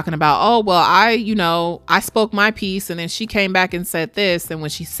here talking about, oh, well, I spoke my piece and then she came back and said this. And when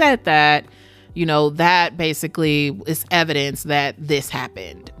she said that, you know, that basically is evidence that this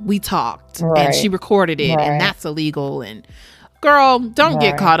happened. We talked and she recorded it and that's illegal. And girl, don't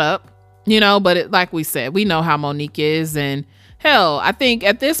get caught up. You know, but like we said, we know how Monique is. And hell, I think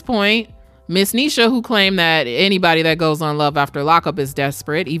at this point, Miss Nesha, who claimed that anybody that goes on Love After Lockup is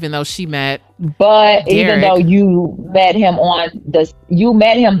desperate, even though she met. But Derek, even though you met him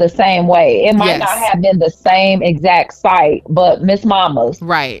the same way. It might not have been the same exact site, but Miss Mama's.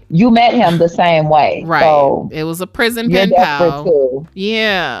 Right. You met him the same way. Right. So it was a prison pen pal. Too.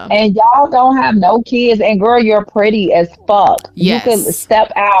 Yeah. And y'all don't have no kids. And girl, you're pretty as fuck. Yes. You could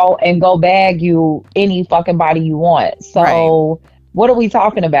step out and go bag you any fucking body you want. So what are we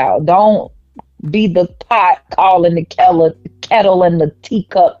talking about? Don't be the pot calling the kettle and the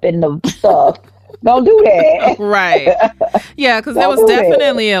teacup and the stuff. Don't do that. Right. Yeah, because there was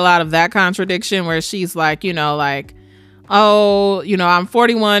definitely a lot of that contradiction where she's like, you know, like, oh, you know, I'm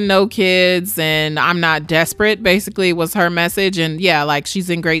 41, no kids, and I'm not desperate, basically was her message. And yeah, like, she's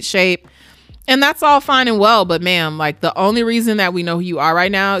in great shape. And that's all fine and well. But ma'am, like, the only reason that we know who you are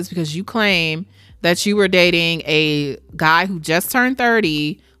right now is because you claim that you were dating a guy who just turned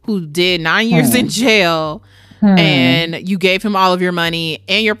 30, who did 9 years in jail, and you gave him all of your money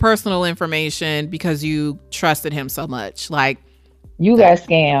and your personal information because you trusted him so much. Like, you got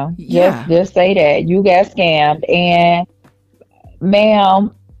scammed. Yeah. Just say that. You got scammed. And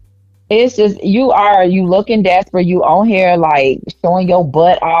ma'am, it's just, you looking desperate. You on here like showing your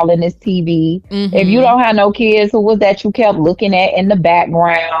butt all in this TV. Mm-hmm. If you don't have no kids, who was that you kept looking at in the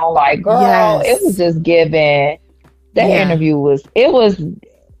background? Like, girl, it was just giving. That interview was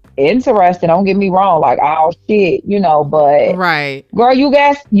interesting. Don't get me wrong. Like, oh shit, you know, but girl, you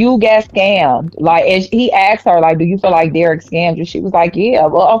got scammed. Like, and he asked her, like, do you feel like Derek scammed you? She was like, yeah,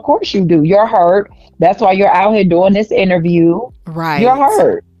 well, of course you do. You're hurt. That's why you're out here doing this interview. Right. You're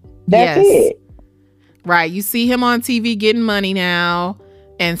hurt. That's it. Right. You see him on TV getting money now,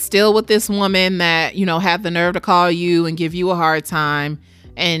 and still with this woman that, you know, had the nerve to call you and give you a hard time.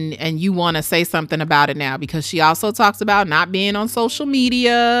 And you want to say something about it now because she also talks about not being on social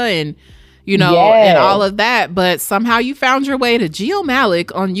media and, you know, and all of that. But somehow you found your way to Geo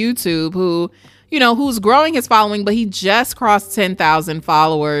Malik on YouTube, who, you know, who's growing his following, but he just crossed 10,000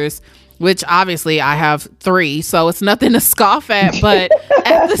 followers, which obviously I have 3. So it's nothing to scoff at. But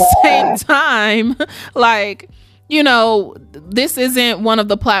at the same time, like, you know, this isn't one of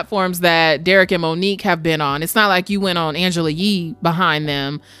the platforms that Derek and Monique have been on. It's not like you went on Angela Yee behind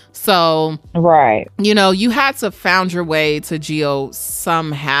them. So, you know, you had to found your way to Geo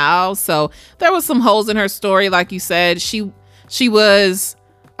somehow. So there was some holes in her story. Like you said, she was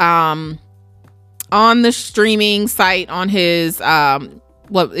on the streaming site on his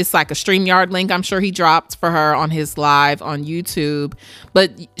it's like a StreamYard link I'm sure he dropped for her on his live on YouTube, but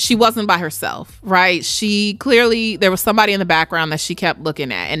she wasn't by herself, right? She clearly, there was somebody in the background that she kept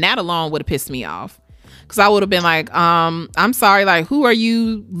looking at, and that alone would have pissed me off, because I would have been like, I'm sorry, like, who are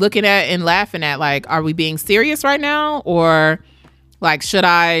you looking at and laughing at? Like, are we being serious right now, or like, should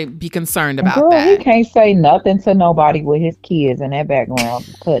I be concerned about that? He can't say nothing to nobody with his kids in that background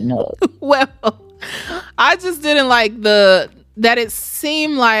cutting up. Well, I just didn't like that it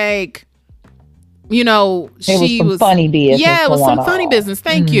seemed like, you know, she was funny business. Yeah, it was some funny business.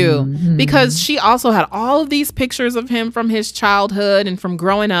 Thank you. Because she also had all of these pictures of him from his childhood and from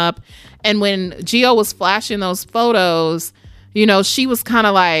growing up. And when Geo was flashing those photos, you know, she was kind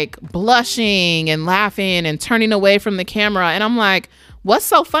of like blushing and laughing and turning away from the camera. And I'm like, what's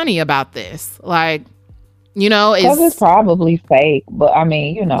so funny about this? Like, You know, it's probably fake, but I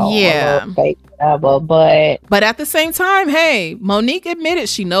mean, you know, yeah, a little fake, whatever. But at the same time, hey, Monique admitted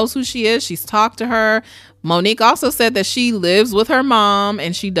she knows who she is. She's talked to her. Monique also said that she lives with her mom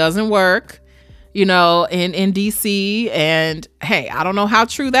and she doesn't work, you know, in DC. And hey, I don't know how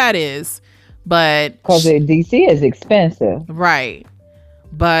true that is, but because DC is expensive, right?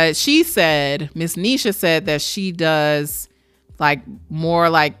 But she said, Miss Nesha said that she does like more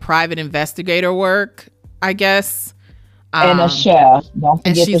like private investigator work, I guess. And a chef. Don't forget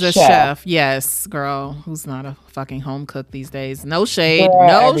and she's the a chef. Yes, girl. Who's not a fucking home cook these days? No shade.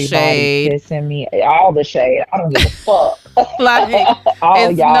 Girl, no shade. Kissing me. All the shade. I don't give a fuck. Like, all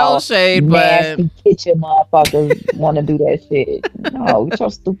it's y'all no shade, nasty but kitchen motherfuckers want to do that shit. No, get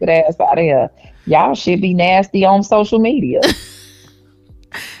your stupid ass out of here. Y'all should be nasty on social media.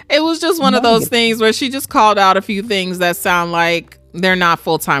 It was just one of those things where she just called out a few things that sound like they're not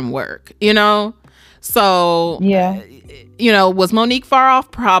full-time work, you know? So, yeah. You know, was Monique far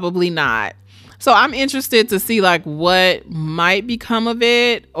off? Probably not. So I'm interested to see like what might become of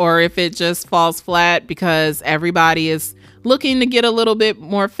it, or if it just falls flat because everybody is looking to get a little bit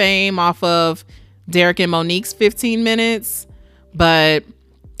more fame off of Derek and Monique's 15 minutes. But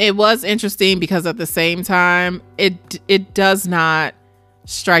it was interesting because at the same time, it does not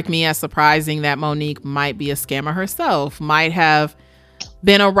strike me as surprising that Monique might be a scammer herself, might have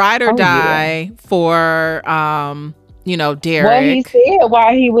been a ride or die for you know, Derek. What he said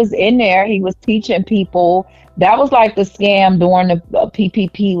while he was in there, he was teaching people. That was like the scam during the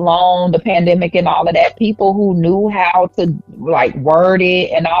PPP loan, the pandemic and all of that. People who knew how to like word it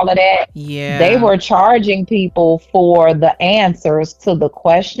and all of that. Yeah. They were charging people for the answers to the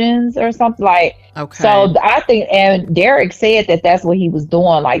questions or something like. Okay. So I think, and Derek said that that's what he was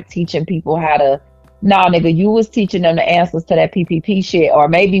doing, like teaching people how to. No, nigga, you was teaching them the answers to that PPP shit, or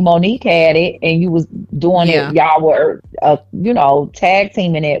maybe Monique had it and you was doing it. Y'all were, you know, tag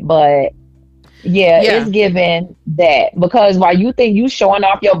teaming it. But yeah, it's given that, because while you think you showing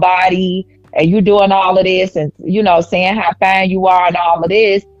off your body and you doing all of this and, you know, saying how fine you are and all of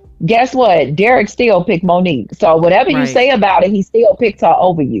this, guess what? Derek still picked Monique. So whatever you say about it, he still picked her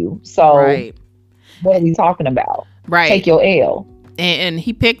over you. So what are we talking about? Right. Take your L. And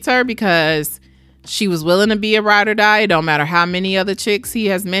he picked her because she was willing to be a ride or die. It don't matter how many other chicks he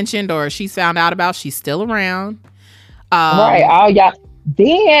has mentioned or she's found out about, she's still around. Right. Oh, yeah.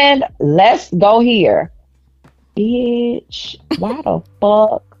 Then let's go here. Bitch, why the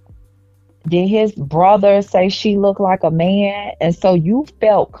fuck did his brother say she looked like a man? And so you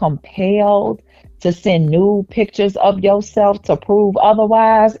felt compelled to send nude pictures of yourself to prove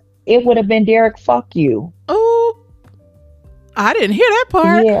otherwise? It would have been Derek, fuck you. Oh, I didn't hear that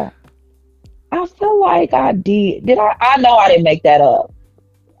part. Yeah. I feel like I did. Did I? I know I didn't make that up.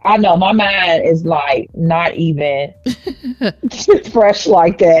 I know my mind is like not even fresh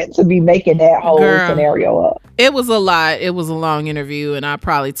like that to be making that whole scenario up. It was a lot. It was a long interview, and I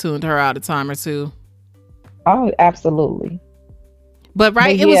probably tuned her out a time or two. Oh, absolutely. But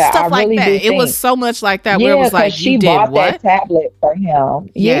it was stuff like that. It was so much like that where it was like, she you did bought what? that tablet for him.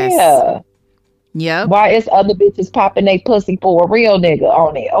 Yes. Yeah. Yep. Why it's other bitches popping their pussy for a real nigga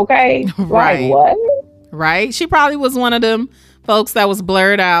on it? Okay. Right. Like what? Right. She probably was one of them folks that was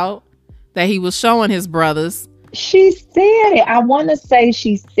blurred out that he was showing his brothers. She said it. I want to say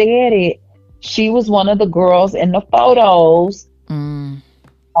she said it. She was one of the girls in the photos on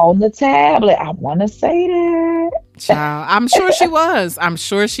the tablet. I want to say that. Child, I'm sure she was. I'm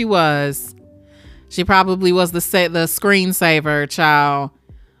sure she was. She probably was the screensaver, child.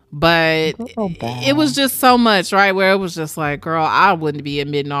 But it was just so much, right? Where it was just like, girl, I wouldn't be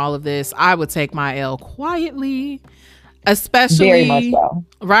admitting all of this. I would take my L quietly, especially very much so.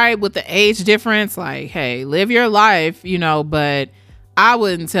 Right, with the age difference. Like, hey, live your life, you know, but I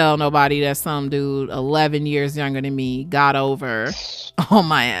wouldn't tell nobody that some dude 11 years younger than me got over on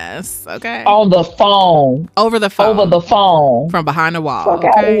my ass. Okay. On the phone. Over the phone. From behind the wall. Fuck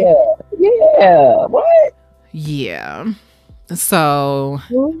out of here. Yeah. What? Yeah. So,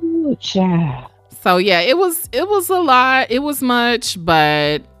 ooh, child. So yeah, it was a lot. It was much,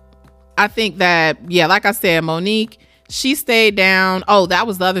 but I think that, yeah, like I said, Monique, she stayed down. Oh, that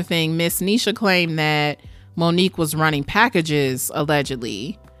was the other thing. Miss Nesha claimed that Monique was running packages,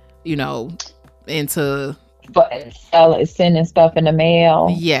 allegedly, you know, into sending stuff in the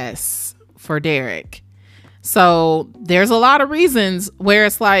mail. Yes, for Derek. So there's a lot of reasons where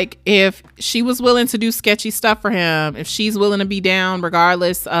it's like, if she was willing to do sketchy stuff for him, if she's willing to be down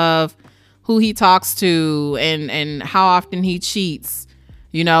regardless of who he talks to and how often he cheats,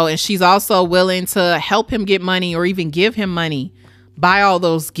 you know, and she's also willing to help him get money or even give him money, buy all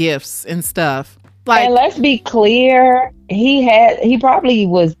those gifts and stuff, Like, and let's be clear,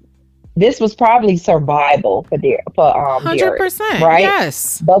 this was probably survival for Derek, 100%. right?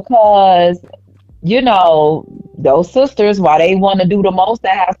 Yes. Because those sisters, while they want to do the most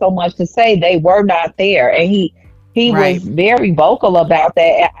and have so much to say, they were not there. And he Right. was very vocal about that.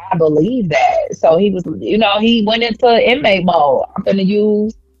 And I believe that. So he was, he went into inmate mode. I'm going to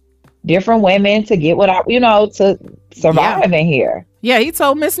use different women to get to survive in here. Yeah, he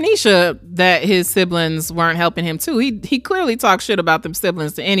told Miss Nesha that his siblings weren't helping him too. He clearly talked shit about them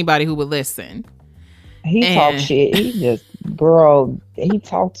siblings to anybody who would listen. He talked shit. He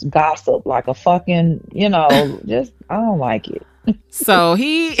talks gossip like a fucking, just, I don't like it. So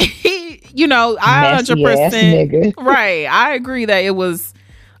he I 100%, right. I agree that it was,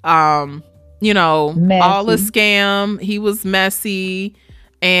 all a scam. He was messy,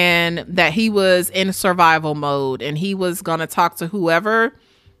 and that he was in survival mode, and he was going to talk to whoever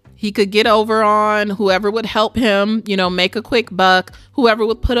he could get over on, whoever would help him, make a quick buck, whoever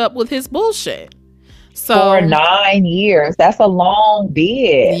would put up with his bullshit. So for 9 years, that's a long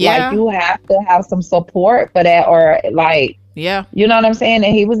bid. Yeah. Like, you have to have some support for that, or like, yeah, you know what I'm saying?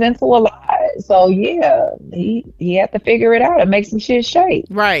 And he was into a lot. So yeah, he had to figure it out and make some shit shake.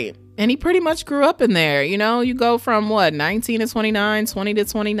 Right. And he pretty much grew up in there. You go from 19 to 29, 20 to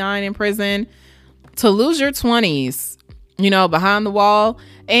 29 in prison, to lose your 20s, behind the wall.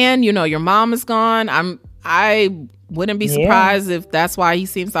 And, your mom is gone. I wouldn't be surprised if that's why he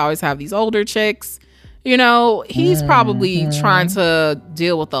seems to always have these older chicks. He's probably trying to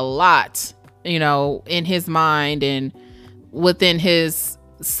deal with a lot, in his mind and within his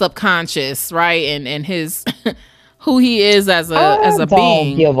subconscious, right? And his who he is as a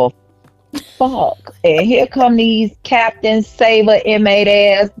being. Give a fuck. And here come these captain, saver, inmate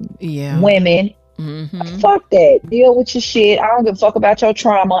ass women. Mm-hmm. Fuck that. Deal with your shit. I don't give a fuck about your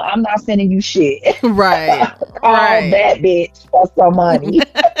trauma. I'm not sending you shit. Right. Call that bitch for some money.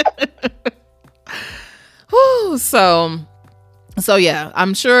 So yeah,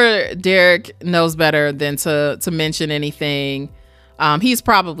 I'm sure Derek knows better than to mention anything. He's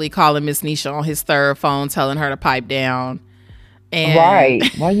probably calling Miss Nesha on his third phone, telling her to pipe down. And right.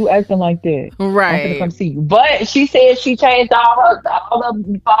 Why you acting like that? Right. I'm gonna come see you. But she said she changed all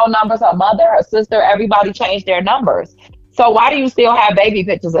the phone numbers. Her mother, her sister, everybody changed their numbers. So why do you still have baby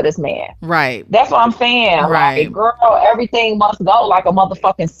pictures of this man? Right. That's what I'm saying. Right. Like, girl, everything must go like a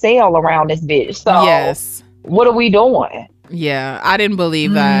motherfucking sale around this bitch. So yes. What are we doing? Yeah, I didn't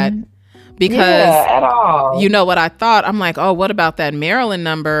believe that. Because at all. You know what I thought? I'm like, oh, what about that Maryland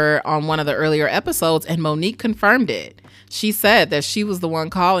number on one of the earlier episodes? And Monique confirmed it. She said that she was the one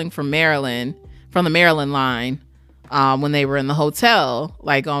calling from Maryland, from the Maryland line, when they were in the hotel,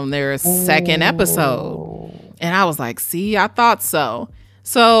 like on their second episode. And I was like, see, I thought so.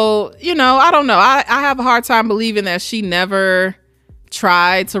 So, I don't know. I have a hard time believing that she never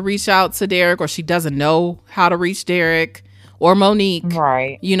tried to reach out to Derek, or she doesn't know how to reach Derek or Monique.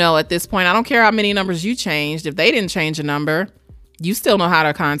 Right. At this point, I don't care how many numbers you changed. If they didn't change a number, you still know how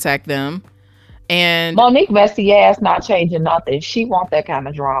to contact them. And Monique messy ass not changing nothing. She want that kind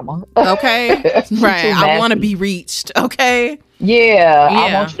of drama. Okay. Right. I want to be reached. Okay. Yeah.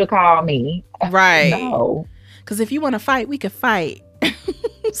 I want you to call me. Right. No. Because if you want to fight, we could fight.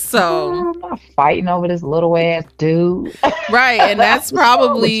 So I'm not fighting over this little ass dude. Right. And that's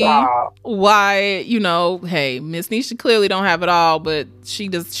probably why, hey, Miss Nesha clearly don't have it all, but she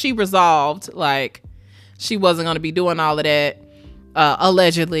resolved, like, she wasn't going to be doing all of that.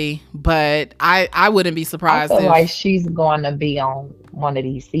 Allegedly, but I wouldn't be surprised. I feel like she's going to be on one of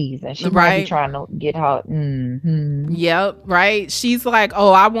these seasons. She might be trying to get her. Mm-hmm. Yep, right. She's like,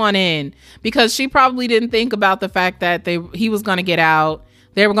 oh, I want in, because she probably didn't think about the fact that he was going to get out.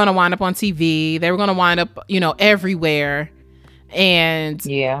 They were going to wind up on TV. They were going to wind up, everywhere, and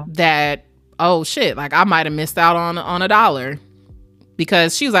that, oh shit, like I might have missed out on $1,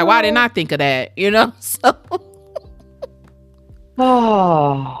 because she was like, why didn't I think of that? So.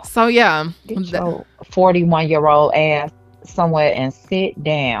 Oh, so yeah, get your 41-year-old ass somewhere and sit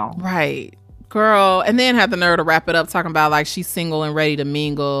down. Right, girl. And then had the nerve to wrap it up talking about like she's single and ready to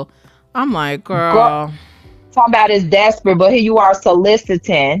mingle. I'm like, girl. Talking about is desperate, but here you are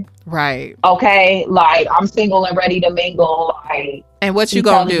soliciting. Right. Okay, like I'm single and ready to mingle. Like, and what you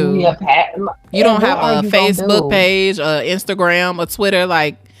gonna do? You don't have a Facebook page, a Instagram, a Twitter.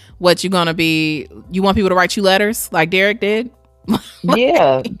 Like, what you gonna be? You want people to write you letters like Derek did?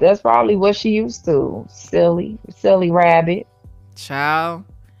 Yeah, that's probably what she used to. Silly rabbit. Child.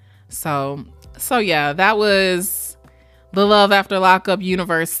 So yeah, that was the Love After Lockup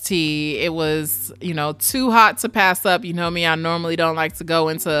University. It was, too hot to pass up. You know me, I normally don't like to go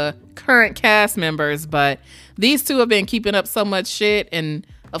into current cast members, but these two have been keeping up so much shit, and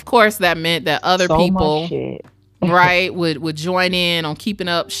of course that meant that other people right would join in on keeping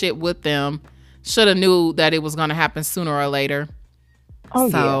up shit with them. Should have knew that it was going to happen sooner or later.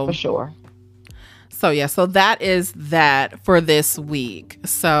 Yeah, for sure. So that is that for this week.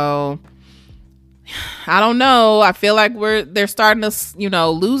 So I don't know. I feel like they're starting to,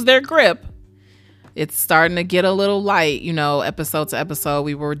 lose their grip. It's starting to get a little light, episode to episode.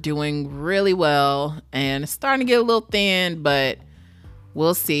 We were doing really well, and it's starting to get a little thin, but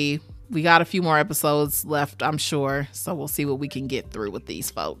we'll see. We got a few more episodes left, I'm sure. So we'll see what we can get through with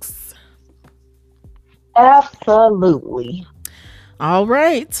these folks. Absolutely. All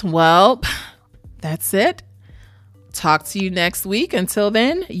right. Well, that's it. Talk to you next week. Until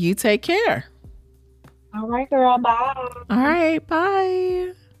then, you take care. All right, girl. Bye. All right.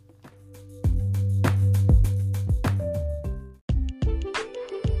 Bye.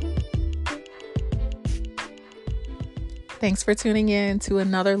 Thanks for tuning in to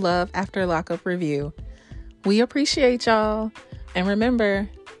another Love After Lockup review. We appreciate y'all. And remember,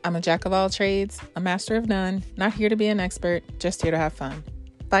 I'm a jack of all trades, a master of none, not here to be an expert, just here to have fun.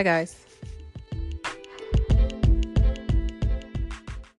 Bye, guys.